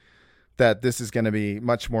realizing that this is going to be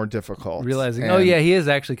much more difficult. Realizing, he is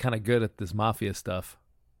actually kind of good at this mafia stuff.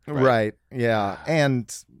 Right. Yeah,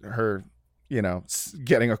 and her,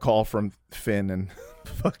 getting a call from Finn and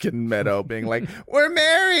fucking Meadow being like, we're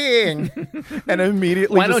marrying, and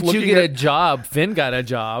immediately why don't you get a job? Finn got a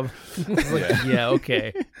job. Yeah,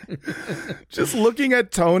 okay. Just looking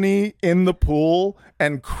at Tony in the pool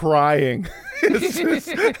and crying.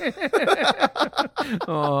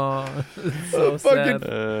 Oh, so sad.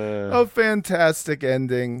 A fantastic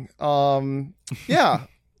ending. Yeah.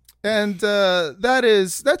 And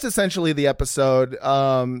that's essentially the episode.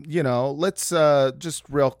 Let's just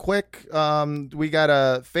real quick. We got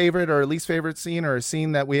a favorite or least favorite scene or a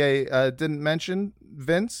scene that we didn't mention,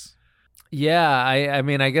 Vince? Yeah, I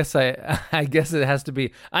mean, I guess it has to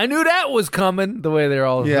be. I knew that was coming. The way they're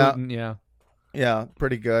all hooting, yeah,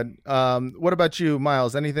 pretty good. What about you,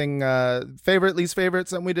 Miles? Anything favorite, least favorite,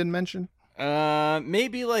 something we didn't mention?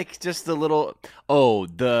 Maybe like just a little.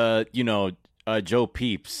 Joe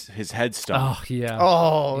Peeps, his headstone. Oh yeah.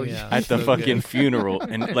 Oh yeah. At the fucking funeral,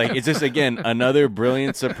 and like it's just again another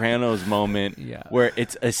brilliant Sopranos moment where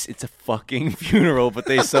it's a fucking funeral, but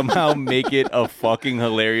they somehow make it a fucking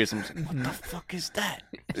hilarious. I'm just like, what the fuck is that?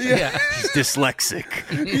 Yeah, he's dyslexic.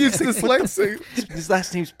 He's dyslexic. His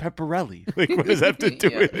last name's Pepperelli. Like, what does that have to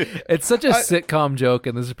do with it? It's such a sitcom joke,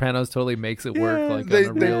 and the Sopranos totally makes it work. Like they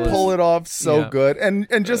pull it off so good, and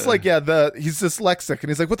just like he's dyslexic, and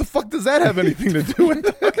he's like, what the fuck does that have anything to do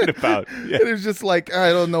with talking about? Yeah. And it's just like,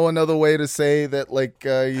 I don't know another way to say that, like,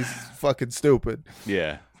 he's fucking stupid.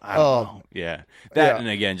 Yeah. I don't know. Yeah. That, and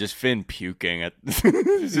again, just Finn puking. It's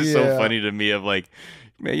just so funny to me of like,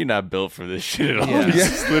 man, you're not built for this shit at all. Yeah. He's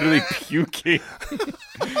just literally puking.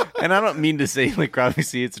 And I don't mean to say, like,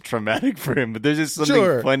 obviously it's traumatic for him, but there's just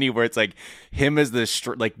something funny where it's like him as the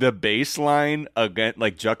baseline again,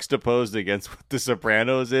 like juxtaposed against what The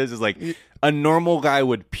Sopranos is like a normal guy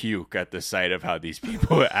would puke at the sight of how these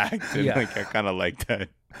people act. And like, I kind of like that.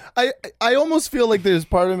 I almost feel like there's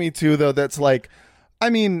part of me too, though, that's like, I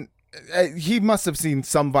mean, he must have seen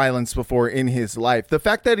some violence before in his life. The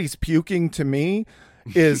fact that he's puking to me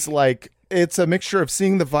is like, it's a mixture of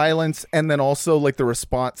seeing the violence and then also like the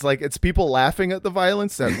response, like it's people laughing at the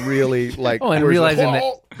violence that really like. And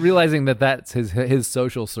realizing that that's his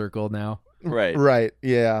social circle now. Right.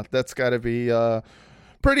 Yeah, that's got to be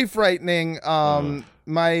pretty frightening.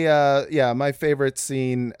 My favorite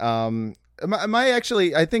scene.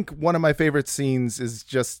 I think one of my favorite scenes is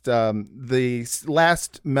just the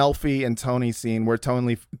last Melfi and Tony scene where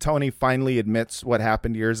Tony finally admits what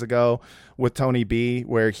happened years ago with Tony B,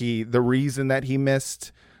 where the reason that he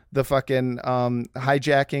missed the fucking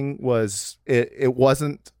hijacking was it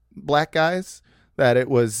wasn't black guys, that it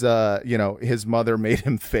was his mother made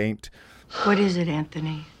him faint. What is it,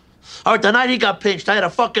 Anthony? All right, the night he got pinched, I had a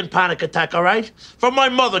fucking panic attack, all right? From my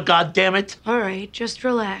mother, goddammit. All right, just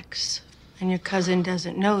relax. And your cousin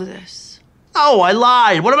doesn't know this. Oh, I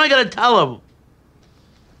lied. What am I going to tell him?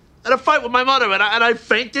 I had a fight with my mother and I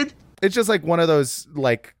fainted? It's just like one of those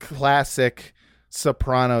like classic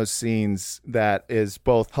Sopranos scenes that is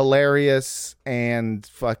both hilarious and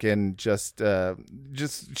fucking just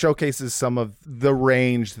showcases some of the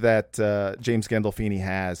range that James Gandolfini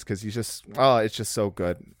has, because he's just it's just so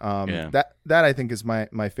good. That I think is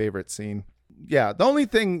my favorite scene. Yeah, the only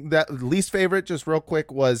thing that least favorite, just real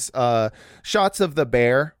quick, was shots of the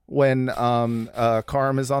bear when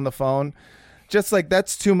Carm is on the phone. Just like,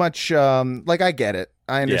 that's too much. Like, I get it.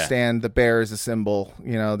 I understand the bear is a symbol.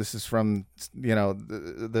 This is from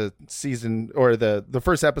the season, or the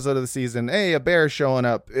first episode of the season. Hey, a bear showing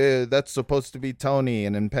up. That's supposed to be Tony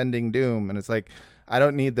and impending doom. And it's like, I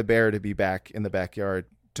don't need the bear to be back in the backyard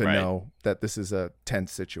to know that this is a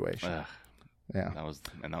tense situation. Yeah, that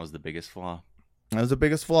was the biggest flaw. That was the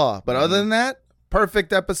biggest flaw. But other than that,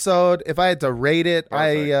 perfect episode. If I had to rate it,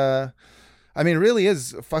 perfect. I mean, it really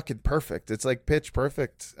is fucking perfect. It's like pitch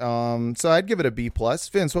perfect. So I'd give it a B+.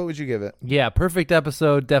 Vince, what would you give it? Yeah, perfect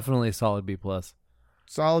episode. Definitely a solid B+.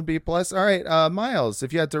 Solid B+. All right, Miles,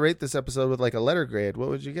 if you had to rate this episode with like a letter grade, what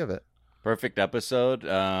would you give it? Perfect episode.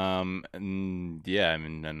 Yeah, I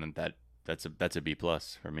mean, and that's a B+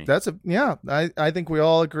 for me. I think we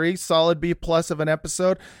all agree. Solid B+ of an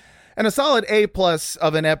episode. And a solid A+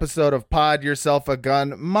 of an episode of Pod Yourself a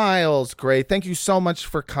Gun. Miles Gray, thank you so much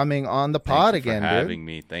for coming on the pod again,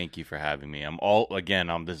 Thank you for having me. I'm all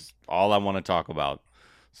I want to talk about.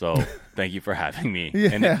 So thank you for having me.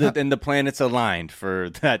 Yeah. And the planets aligned for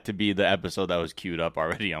that to be the episode that was queued up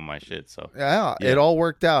already on my shit. So yeah. It all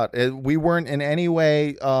worked out. We weren't in any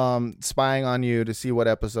way spying on you to see what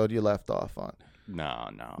episode you left off on. No,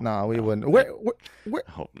 we wouldn't. Where,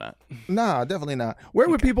 I hope not. No, definitely not. Where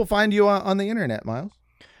would people find you on the internet, Miles?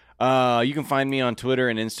 You can find me on Twitter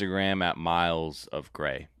and Instagram at Miles of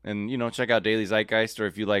Gray. And, check out Daily Zeitgeist, or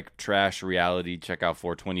if you like trash reality, check out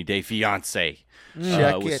 420 Day Fiancé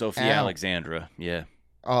with Sophie Alexandra. Yeah.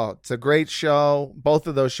 Oh, it's a great show. Both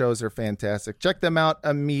of those shows are fantastic. Check them out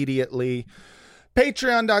immediately.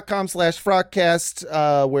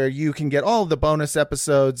 Patreon.com/Frogcast, where you can get all of the bonus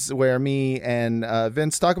episodes where me and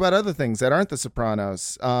Vince talk about other things that aren't The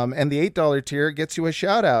Sopranos. And the $8 tier gets you a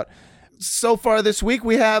shout out. So far this week,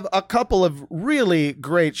 we have a couple of really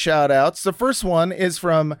great shout outs. The first one is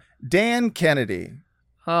from Dan Kennedy.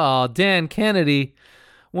 Oh, Dan Kennedy,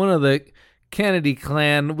 one of the Kennedy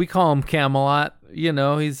clan. We call him Camelot.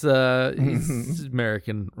 He's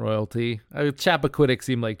American royalty. Chappaquiddick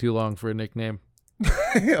seemed like too long for a nickname.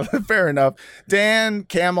 Yeah, fair enough. Dan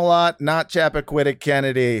Camelot, not Chappaquiddick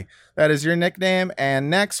Kennedy. That is your nickname.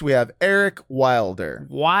 And next we have Eric Wilder.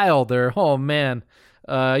 Oh man.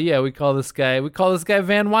 We call this guy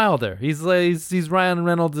Van Wilder. He's Ryan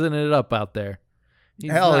Reynolds in it up out there.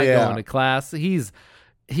 He's not going to class. He's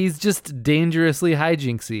just dangerously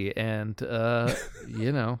hijinksy, and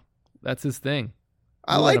that's his thing.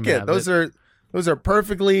 I like it. Those are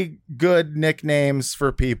perfectly good nicknames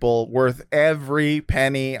for people, worth every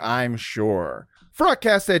penny, I'm sure.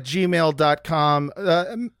 Frogcast@gmail.com.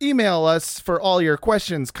 Email us for all your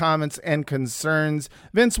questions, comments, and concerns.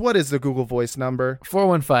 Vince, what is the Google Voice number?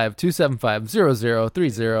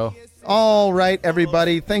 415-275-0030. All right,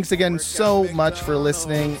 everybody. Thanks again so much for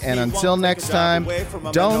listening. And until next time,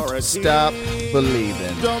 don't stop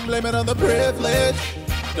believing. Don't blame it on the privilege.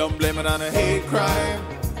 Don't blame it on a hate crime.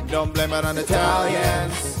 Don't blame it on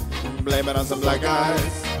Italians. Blame it on some black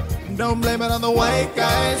guys. Don't blame it on the white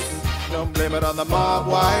guys. Don't blame it on the mob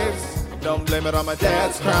wives. Don't blame it on my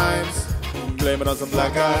dad's crimes. Blame it on some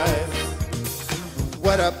black guys.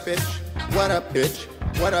 What up, bitch? What up, bitch?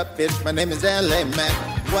 What up, bitch? My name is L.A. Mac.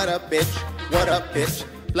 What up, bitch? What up, bitch?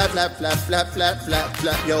 Flap, flap, flap, flap, flap, flap,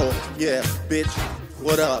 flap. Yo, yeah, bitch.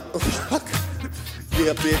 What up? Fuck.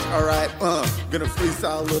 Yeah, bitch. All right. Gonna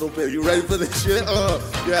freestyle a little bit. You ready for this shit?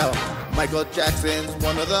 Yeah. Michael Jackson's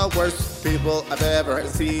one of the worst people I've ever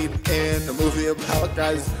seen in a movie about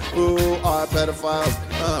guys who are pedophiles.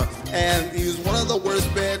 And he's one of the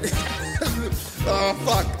worst men. Oh,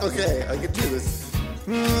 fuck. Okay, I can do this.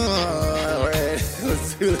 All right,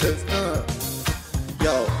 let's do this.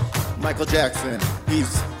 Yo, Michael Jackson,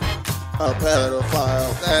 he's a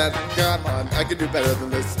pedophile. And come on, I can do better than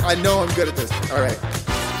this. I know I'm good at this. All right.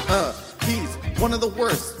 He's one of the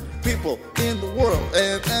worst people in the world.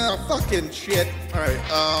 And fucking shit. All right.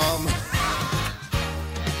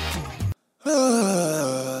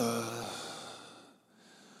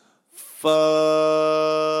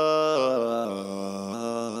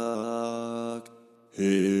 Fuck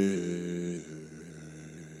him.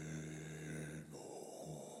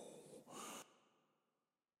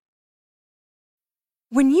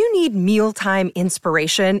 When you need mealtime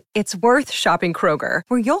inspiration, it's worth shopping Kroger,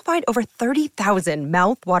 where you'll find over 30,000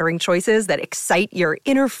 mouth-watering choices that excite your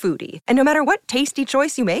inner foodie. And no matter what tasty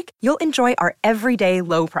choice you make, you'll enjoy our everyday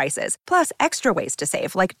low prices, plus extra ways to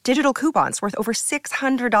save, like digital coupons worth over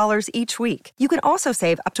 $600 each week. You can also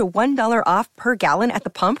save up to $1 off per gallon at the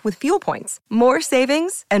pump with fuel points. More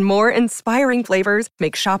savings and more inspiring flavors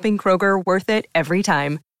make shopping Kroger worth it every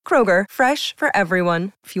time. Kroger, fresh for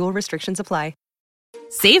everyone. Fuel restrictions apply.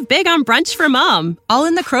 Save big on brunch for mom, all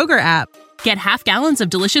in the Kroger app. Get half gallons of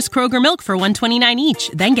delicious Kroger milk for $1.29 each.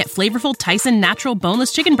 Then get flavorful Tyson natural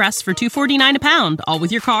boneless chicken breasts for $2.49 a pound, all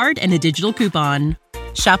with your card and a digital coupon.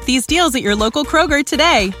 Shop these deals at your local Kroger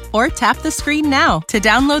today, or tap the screen now to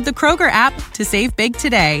download the Kroger app to save big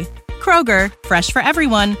today. Kroger, fresh for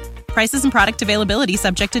everyone. Prices and product availability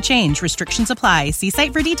subject to change. Restrictions apply. See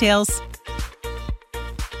site for details.